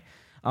machine, right?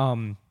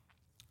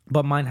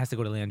 But mine has to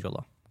go to Leandro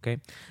Lowe.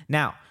 Okay.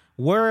 Now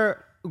we're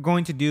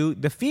going to do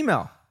the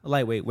female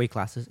lightweight weight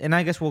classes, and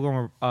I guess we'll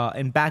go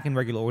back in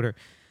regular order.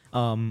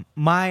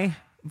 My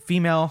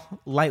female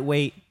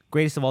lightweight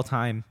greatest of all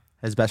time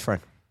His best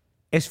friend.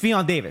 is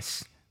Fionn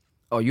Davis.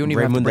 Oh, you don't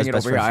even have to Raymunda's bring it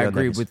best over here. friend, I Fionn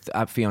agree Davis.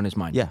 with Fionn is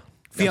mine. Yeah.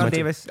 Fionn Mine too.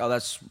 Davis. Oh,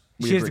 that's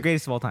we She is agree. the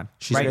greatest of all time.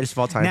 She's right? the greatest of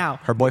all time. Now,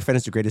 Her boyfriend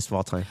is the greatest of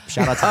all time.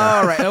 Shout out to her.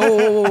 All right.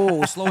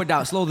 Oh, slow it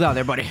down. Slow it down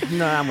there, buddy.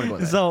 No, I'm gonna go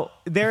there. so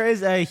there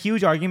is a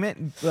huge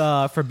argument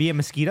for Bia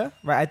Mesquita,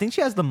 right? I think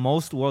she has the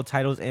most world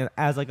titles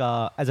as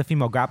a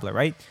female grappler,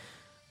 right?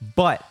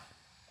 But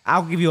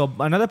I'll give you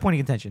another point of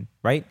contention,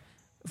 right?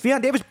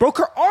 Fionn Davis broke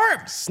her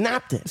arms,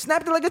 Snapped it.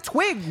 snapped it like a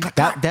twig.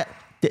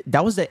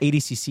 That was the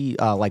ADCC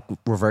like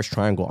reverse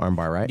triangle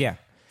armbar, right? Yeah.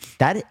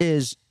 That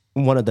is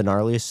one of the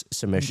gnarliest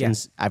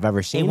submissions I've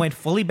ever seen. It went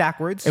fully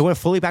backwards. It went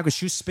fully backwards.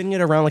 She was spinning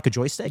it around like a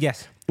joystick.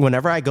 Yes.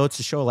 Whenever I go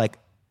to show like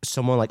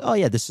someone like, oh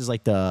yeah, this is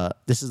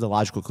the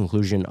logical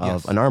conclusion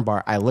of Yes. an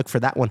armbar, I look for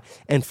that one.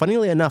 And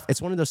funnily enough,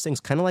 it's one of those things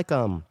kind of like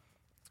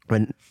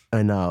when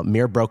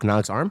Mir broke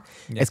Nog's arm,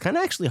 it's kind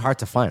of actually hard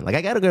to find. Like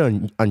I got to go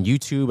on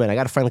YouTube and I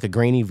got to find like a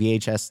grainy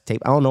VHS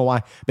tape. I don't know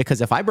why,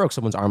 because if I broke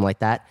someone's arm like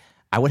that,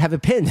 I would have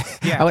it pinned.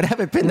 Yeah. I would have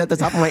it pinned at the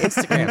top of my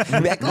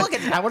Instagram. Be like, look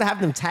at it. I would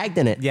have them tagged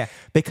in it. Yeah.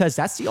 Because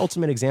that's the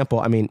ultimate example.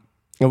 I mean,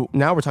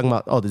 now we're talking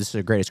about, oh, this is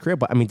the greatest career,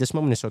 but I mean, this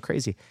moment is so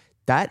crazy.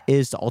 That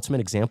is the ultimate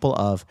example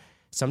of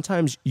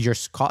sometimes you're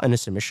caught in a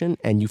submission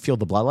and you feel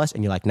the bloodlust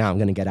and you're like, nah, I'm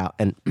going to get out.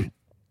 And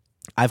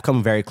I've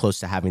come very close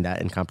to having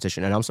that in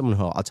competition. And I'm someone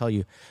who, I'll tell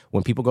you,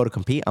 when people go to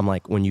compete, I'm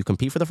like, when you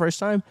compete for the first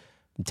time,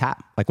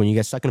 tap. Like when you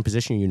get stuck in a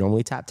position, you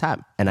normally tap.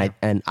 And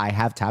I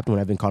have tapped when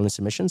I've been caught in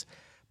submissions,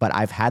 but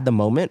I've had the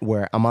moment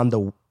where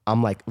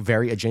I'm like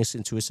very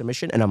adjacent to a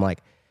submission and I'm like,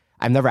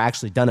 I've never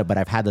actually done it, but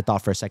I've had the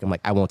thought for a second. I'm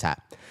like, I won't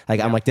tap. Like,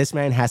 I'm like, this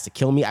man has to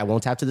kill me. I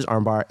won't tap to this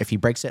armbar. If he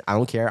breaks it, I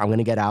don't care. I'm going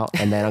to get out,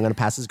 and then I'm going to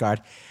pass his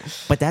guard.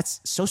 But that's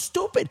so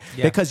stupid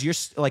because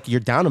you're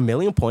down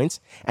 1,000,000 points,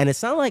 and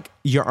it's not like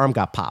your arm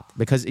got popped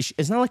because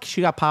it's not like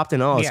she got popped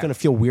and it's going to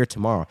feel weird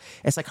tomorrow.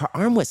 It's like her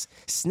arm was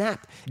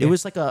snapped. It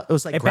was like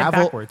It gravel. bent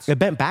backwards. It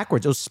bent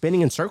backwards. It was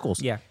spinning in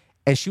circles. Yeah.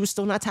 And she was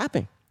still not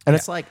tapping. And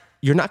it's like,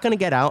 you're not going to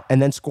get out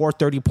and then score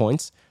 30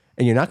 points,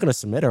 and you're not going to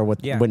submit her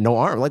with no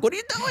arm. Like, what are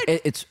you doing?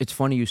 It's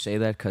funny you say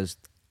that because,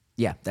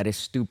 yeah, that is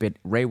stupid.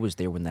 Ray was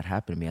there when that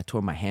happened to me. I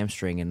tore my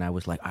hamstring, and I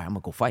was like, all right, I'm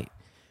going to go fight.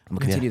 I'm going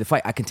to continue the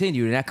fight. I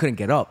continued, and I couldn't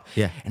get up.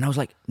 Yeah. And I was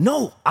like,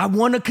 no, I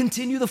want to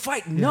continue the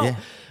fight. No. Yeah.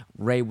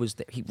 Ray was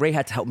there. Ray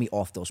had to help me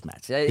off those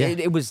mats.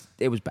 It was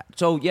bad.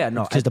 So, yeah,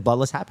 no. Because the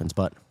bloodless happens,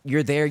 but...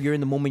 You're there. You're in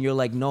the moment. You're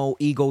like, no,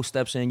 ego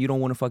steps in. You don't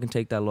want to fucking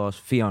take that loss.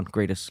 Fionn,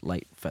 greatest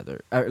light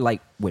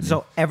women.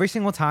 So every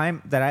single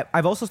time that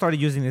I've also started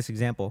using this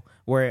example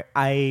where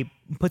I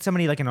put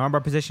somebody like in an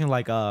armbar position,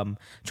 like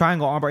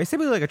triangle armbar. It's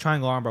typically like a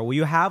triangle armbar where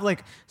you have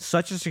like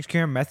such a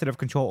secure method of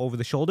control over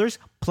the shoulders,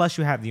 plus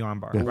you have the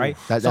armbar, right?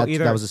 That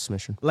was a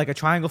submission. Like a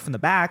triangle from the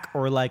back,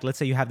 or like let's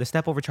say you have the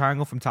step over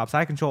triangle from top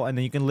side control, and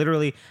then you can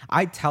literally,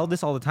 I tell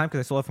this all the time because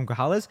I stole it from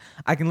Grajales,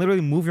 I can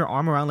literally move your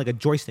arm around like a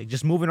joystick,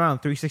 just moving around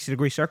a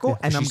 360-degree circle,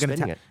 and I'm gonna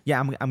tap. Yeah,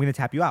 I'm gonna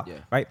tap you out,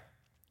 right?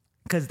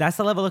 Because that's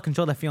the level of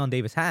control that Fionn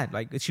Davis had.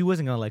 Like, she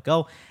wasn't gonna let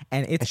go,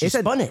 and she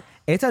spun it.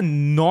 It's a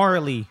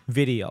gnarly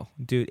video,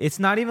 dude. It's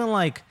not even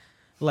like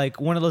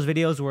one of those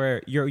videos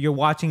where you're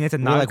watching. It's a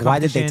not like, why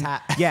did they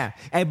tap? Yeah,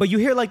 but you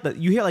hear like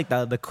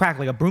the crack,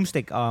 like a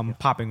broomstick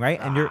popping,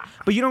 right? And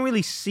but you don't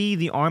really see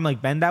the arm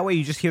like bend that way.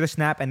 You just hear the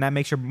snap, and that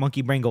makes your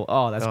monkey brain go,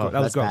 "Oh, that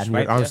was gross." Bad.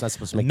 Right? Your arm's not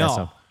supposed to make that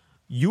sound.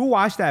 You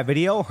watch that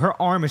video, her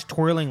arm is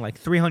twirling like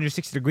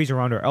 360 degrees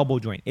around her elbow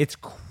joint. It's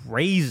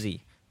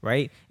crazy,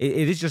 right?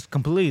 It is just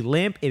completely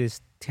limp. It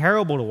is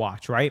terrible to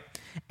watch, right?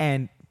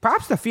 And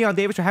props to Fionn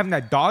Davis for having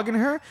that dog in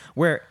her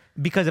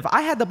because if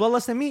I had the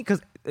bloodlust in me,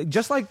 because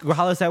just like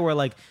Grajales said, where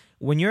like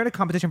when you're in a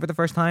competition for the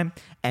first time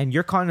and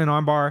you're caught in an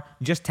armbar,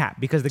 just tap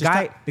because the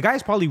guy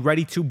is probably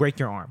ready to break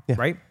your arm,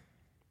 right?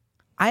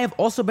 I have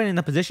also been in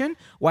a position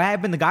where I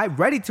have been the guy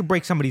ready to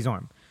break somebody's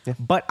arm. Yeah.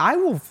 But I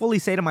will fully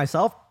say to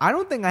myself, I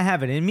don't think I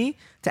have it in me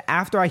to,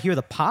 after I hear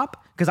the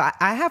pop, because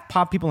I have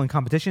popped people in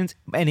competitions,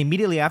 and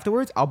immediately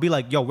afterwards, I'll be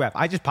like, yo, ref,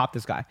 I just popped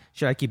this guy.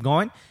 Should I keep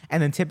going?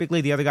 And then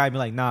typically the other guy would be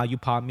like, nah, you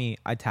popped me,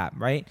 I tap,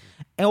 right?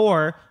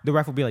 Or the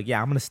ref will be like,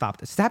 yeah, I'm going to stop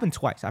this. It's happened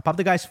twice. I popped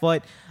the guy's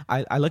foot.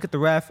 I look at the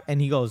ref,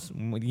 and he goes,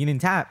 you didn't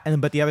tap.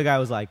 But the other guy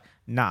was like,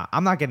 nah,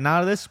 I'm not getting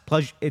out of this.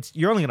 Plus,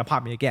 you're only going to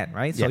pop me again,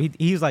 right? So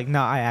he's like,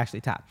 nah, I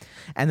actually tap.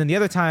 And then the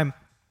other time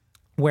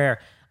where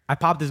I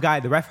popped this guy,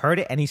 the ref heard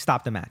it, and he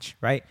stopped the match,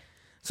 right?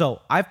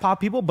 So I've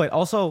popped people, but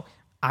also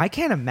I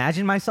can't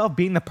imagine myself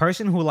being the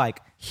person who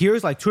like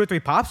hears like 2 or 3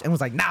 pops and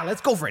was like, nah,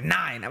 let's go for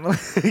 9. I'm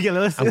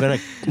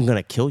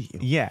gonna kill you.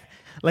 Yeah.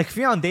 Like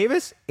Fionn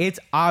Davis, it's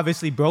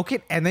obviously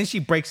broken, and then she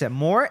breaks it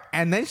more,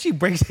 and then she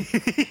breaks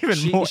it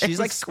even more. She's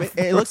like,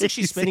 it looks like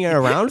she's spinning it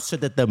around so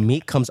that the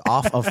meat comes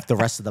off of the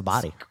rest of the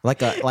body,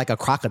 like a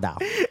crocodile.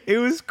 It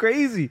was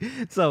crazy.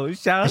 So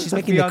shout out she's to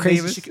making Fionn the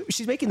crazy. Davis.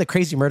 She's making the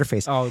crazy murder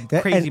face. Oh,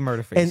 crazy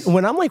murder face. And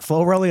when I'm like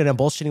flow rolling and I'm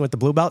bullshitting with the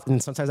blue belt,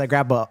 and sometimes I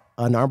grab an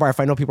armbar. If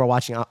I know people are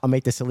watching, I'll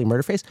make the silly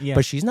murder face. Yeah.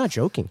 But she's not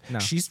joking. No.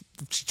 She's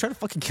trying to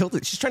fucking kill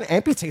it. She's trying to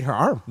amputate her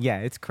arm. Yeah,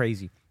 it's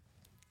crazy.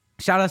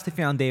 Shout outs to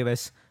Fionn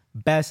Davis.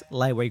 Best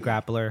lightweight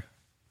grappler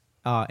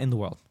in the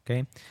world,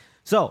 okay?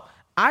 So,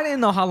 I didn't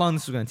know how long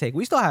this was going to take.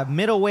 We still have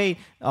middleweight,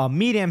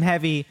 medium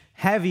heavy,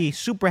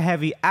 super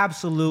heavy,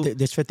 absolute.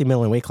 There's 50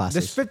 million weight classes.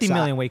 There's 50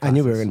 million weight classes. I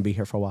knew we were going to be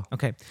here for a while.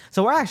 Okay.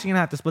 So, we're actually going to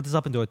have to split this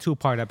up into a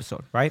 2-part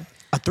episode, right?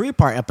 A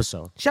 3-part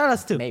episode. Shout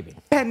outs to Maybe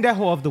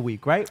Pendejo of the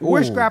Week, right?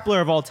 Worst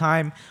grappler of all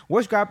time.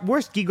 Worst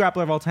gi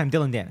grappler of all time,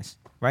 Dylan Dennis,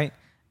 right?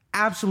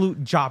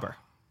 Absolute jobber.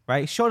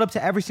 Right, showed up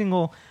to every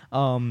single.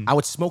 I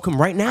would smoke him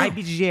right now.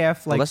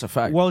 IBJJF like that's a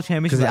fact. world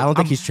championship. Because I don't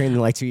think he's trained in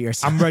like 2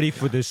 years. I'm ready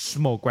for this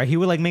smoke, right? He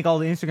would like make all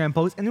the Instagram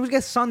posts, and he would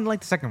get sunned in like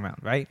the second round,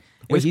 right?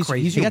 It was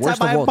crazy. He's your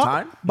worst of all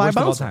time. Worst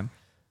of all time.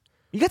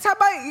 You got tapped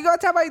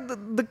by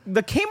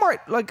the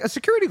Kmart like a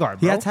security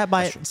guard, bro. He got tapped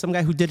by some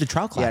guy who did the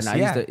trial class.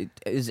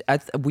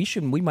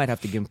 We might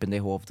have to give him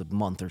Pendejo of the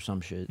month or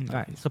some shit. All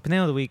right, so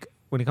Pendejo of the Week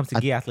when it comes to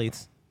gi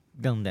athletes,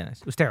 Dylan Dennis.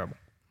 It was terrible.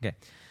 Okay.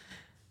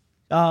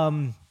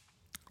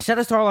 Shout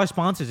out to all our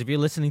sponsors. If you're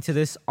listening to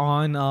this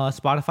on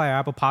Spotify or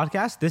Apple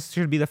Podcasts, this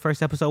should be the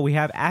first episode we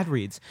have ad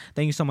reads.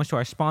 Thank you so much to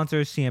our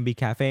sponsors, CMB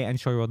Cafe and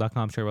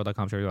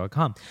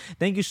ShoryWorld.com.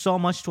 Thank you so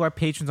much to our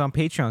patrons on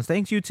Patreon.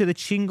 Thank you to the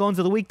Chingones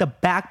of the Week, the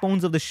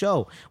backbones of the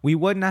show. We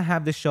would not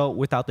have the show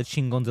without the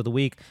Chingones of the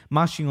Week.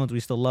 Mas Chingones, we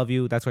still love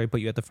you. That's why we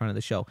put you at the front of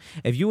the show.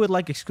 If you would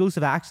like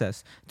exclusive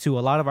access to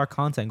a lot of our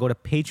content, go to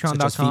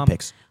patreon.com.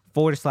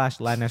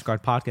 /Latinx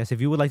Guard Podcast.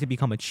 If you would like to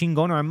become a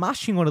Chingon or a Mas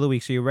Chingon of the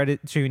Week, so your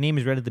name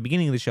is read at the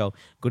beginning of the show,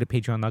 go to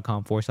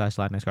patreon.com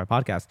 /Latinx Guard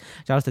Podcast.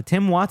 Shout out to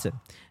Tim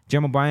Watson,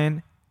 Jeremy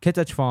Bryan,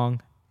 Kitach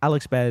Fong,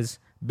 Alex Bez,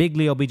 Big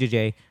Leo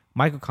BJJ,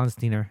 Michael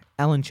Constantiner,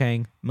 Ellen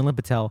Chang, Millen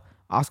Patel,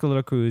 Oscar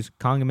Little Cruz,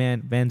 Conga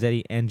Man,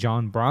 Vanzetti, and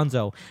John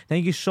Bronzo.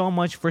 Thank you so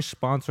much for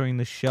sponsoring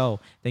the show.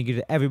 Thank you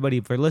to everybody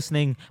for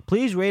listening.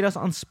 Please rate us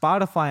on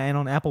Spotify and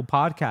on Apple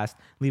Podcast.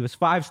 Leave us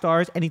 5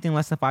 stars. Anything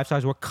less than 5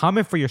 stars, we're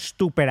coming for your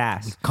stupid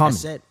ass.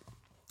 That's it.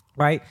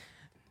 Right?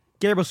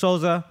 Gabriel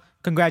Souza,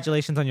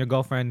 congratulations on your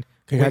girlfriend.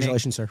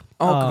 Congratulations, sir.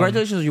 Oh,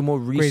 congratulations on your more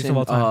greatest of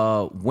recent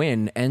all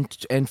win and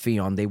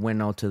Fion. They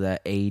went out to the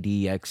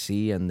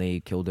ADXC and they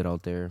killed it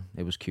out there.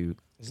 It was cute.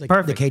 It's like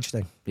Perfect. the cage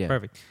thing. Yeah.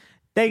 Perfect.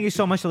 Thank you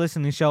so much for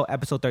listening to the show.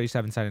 Episode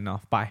 37 signing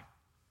off. Bye.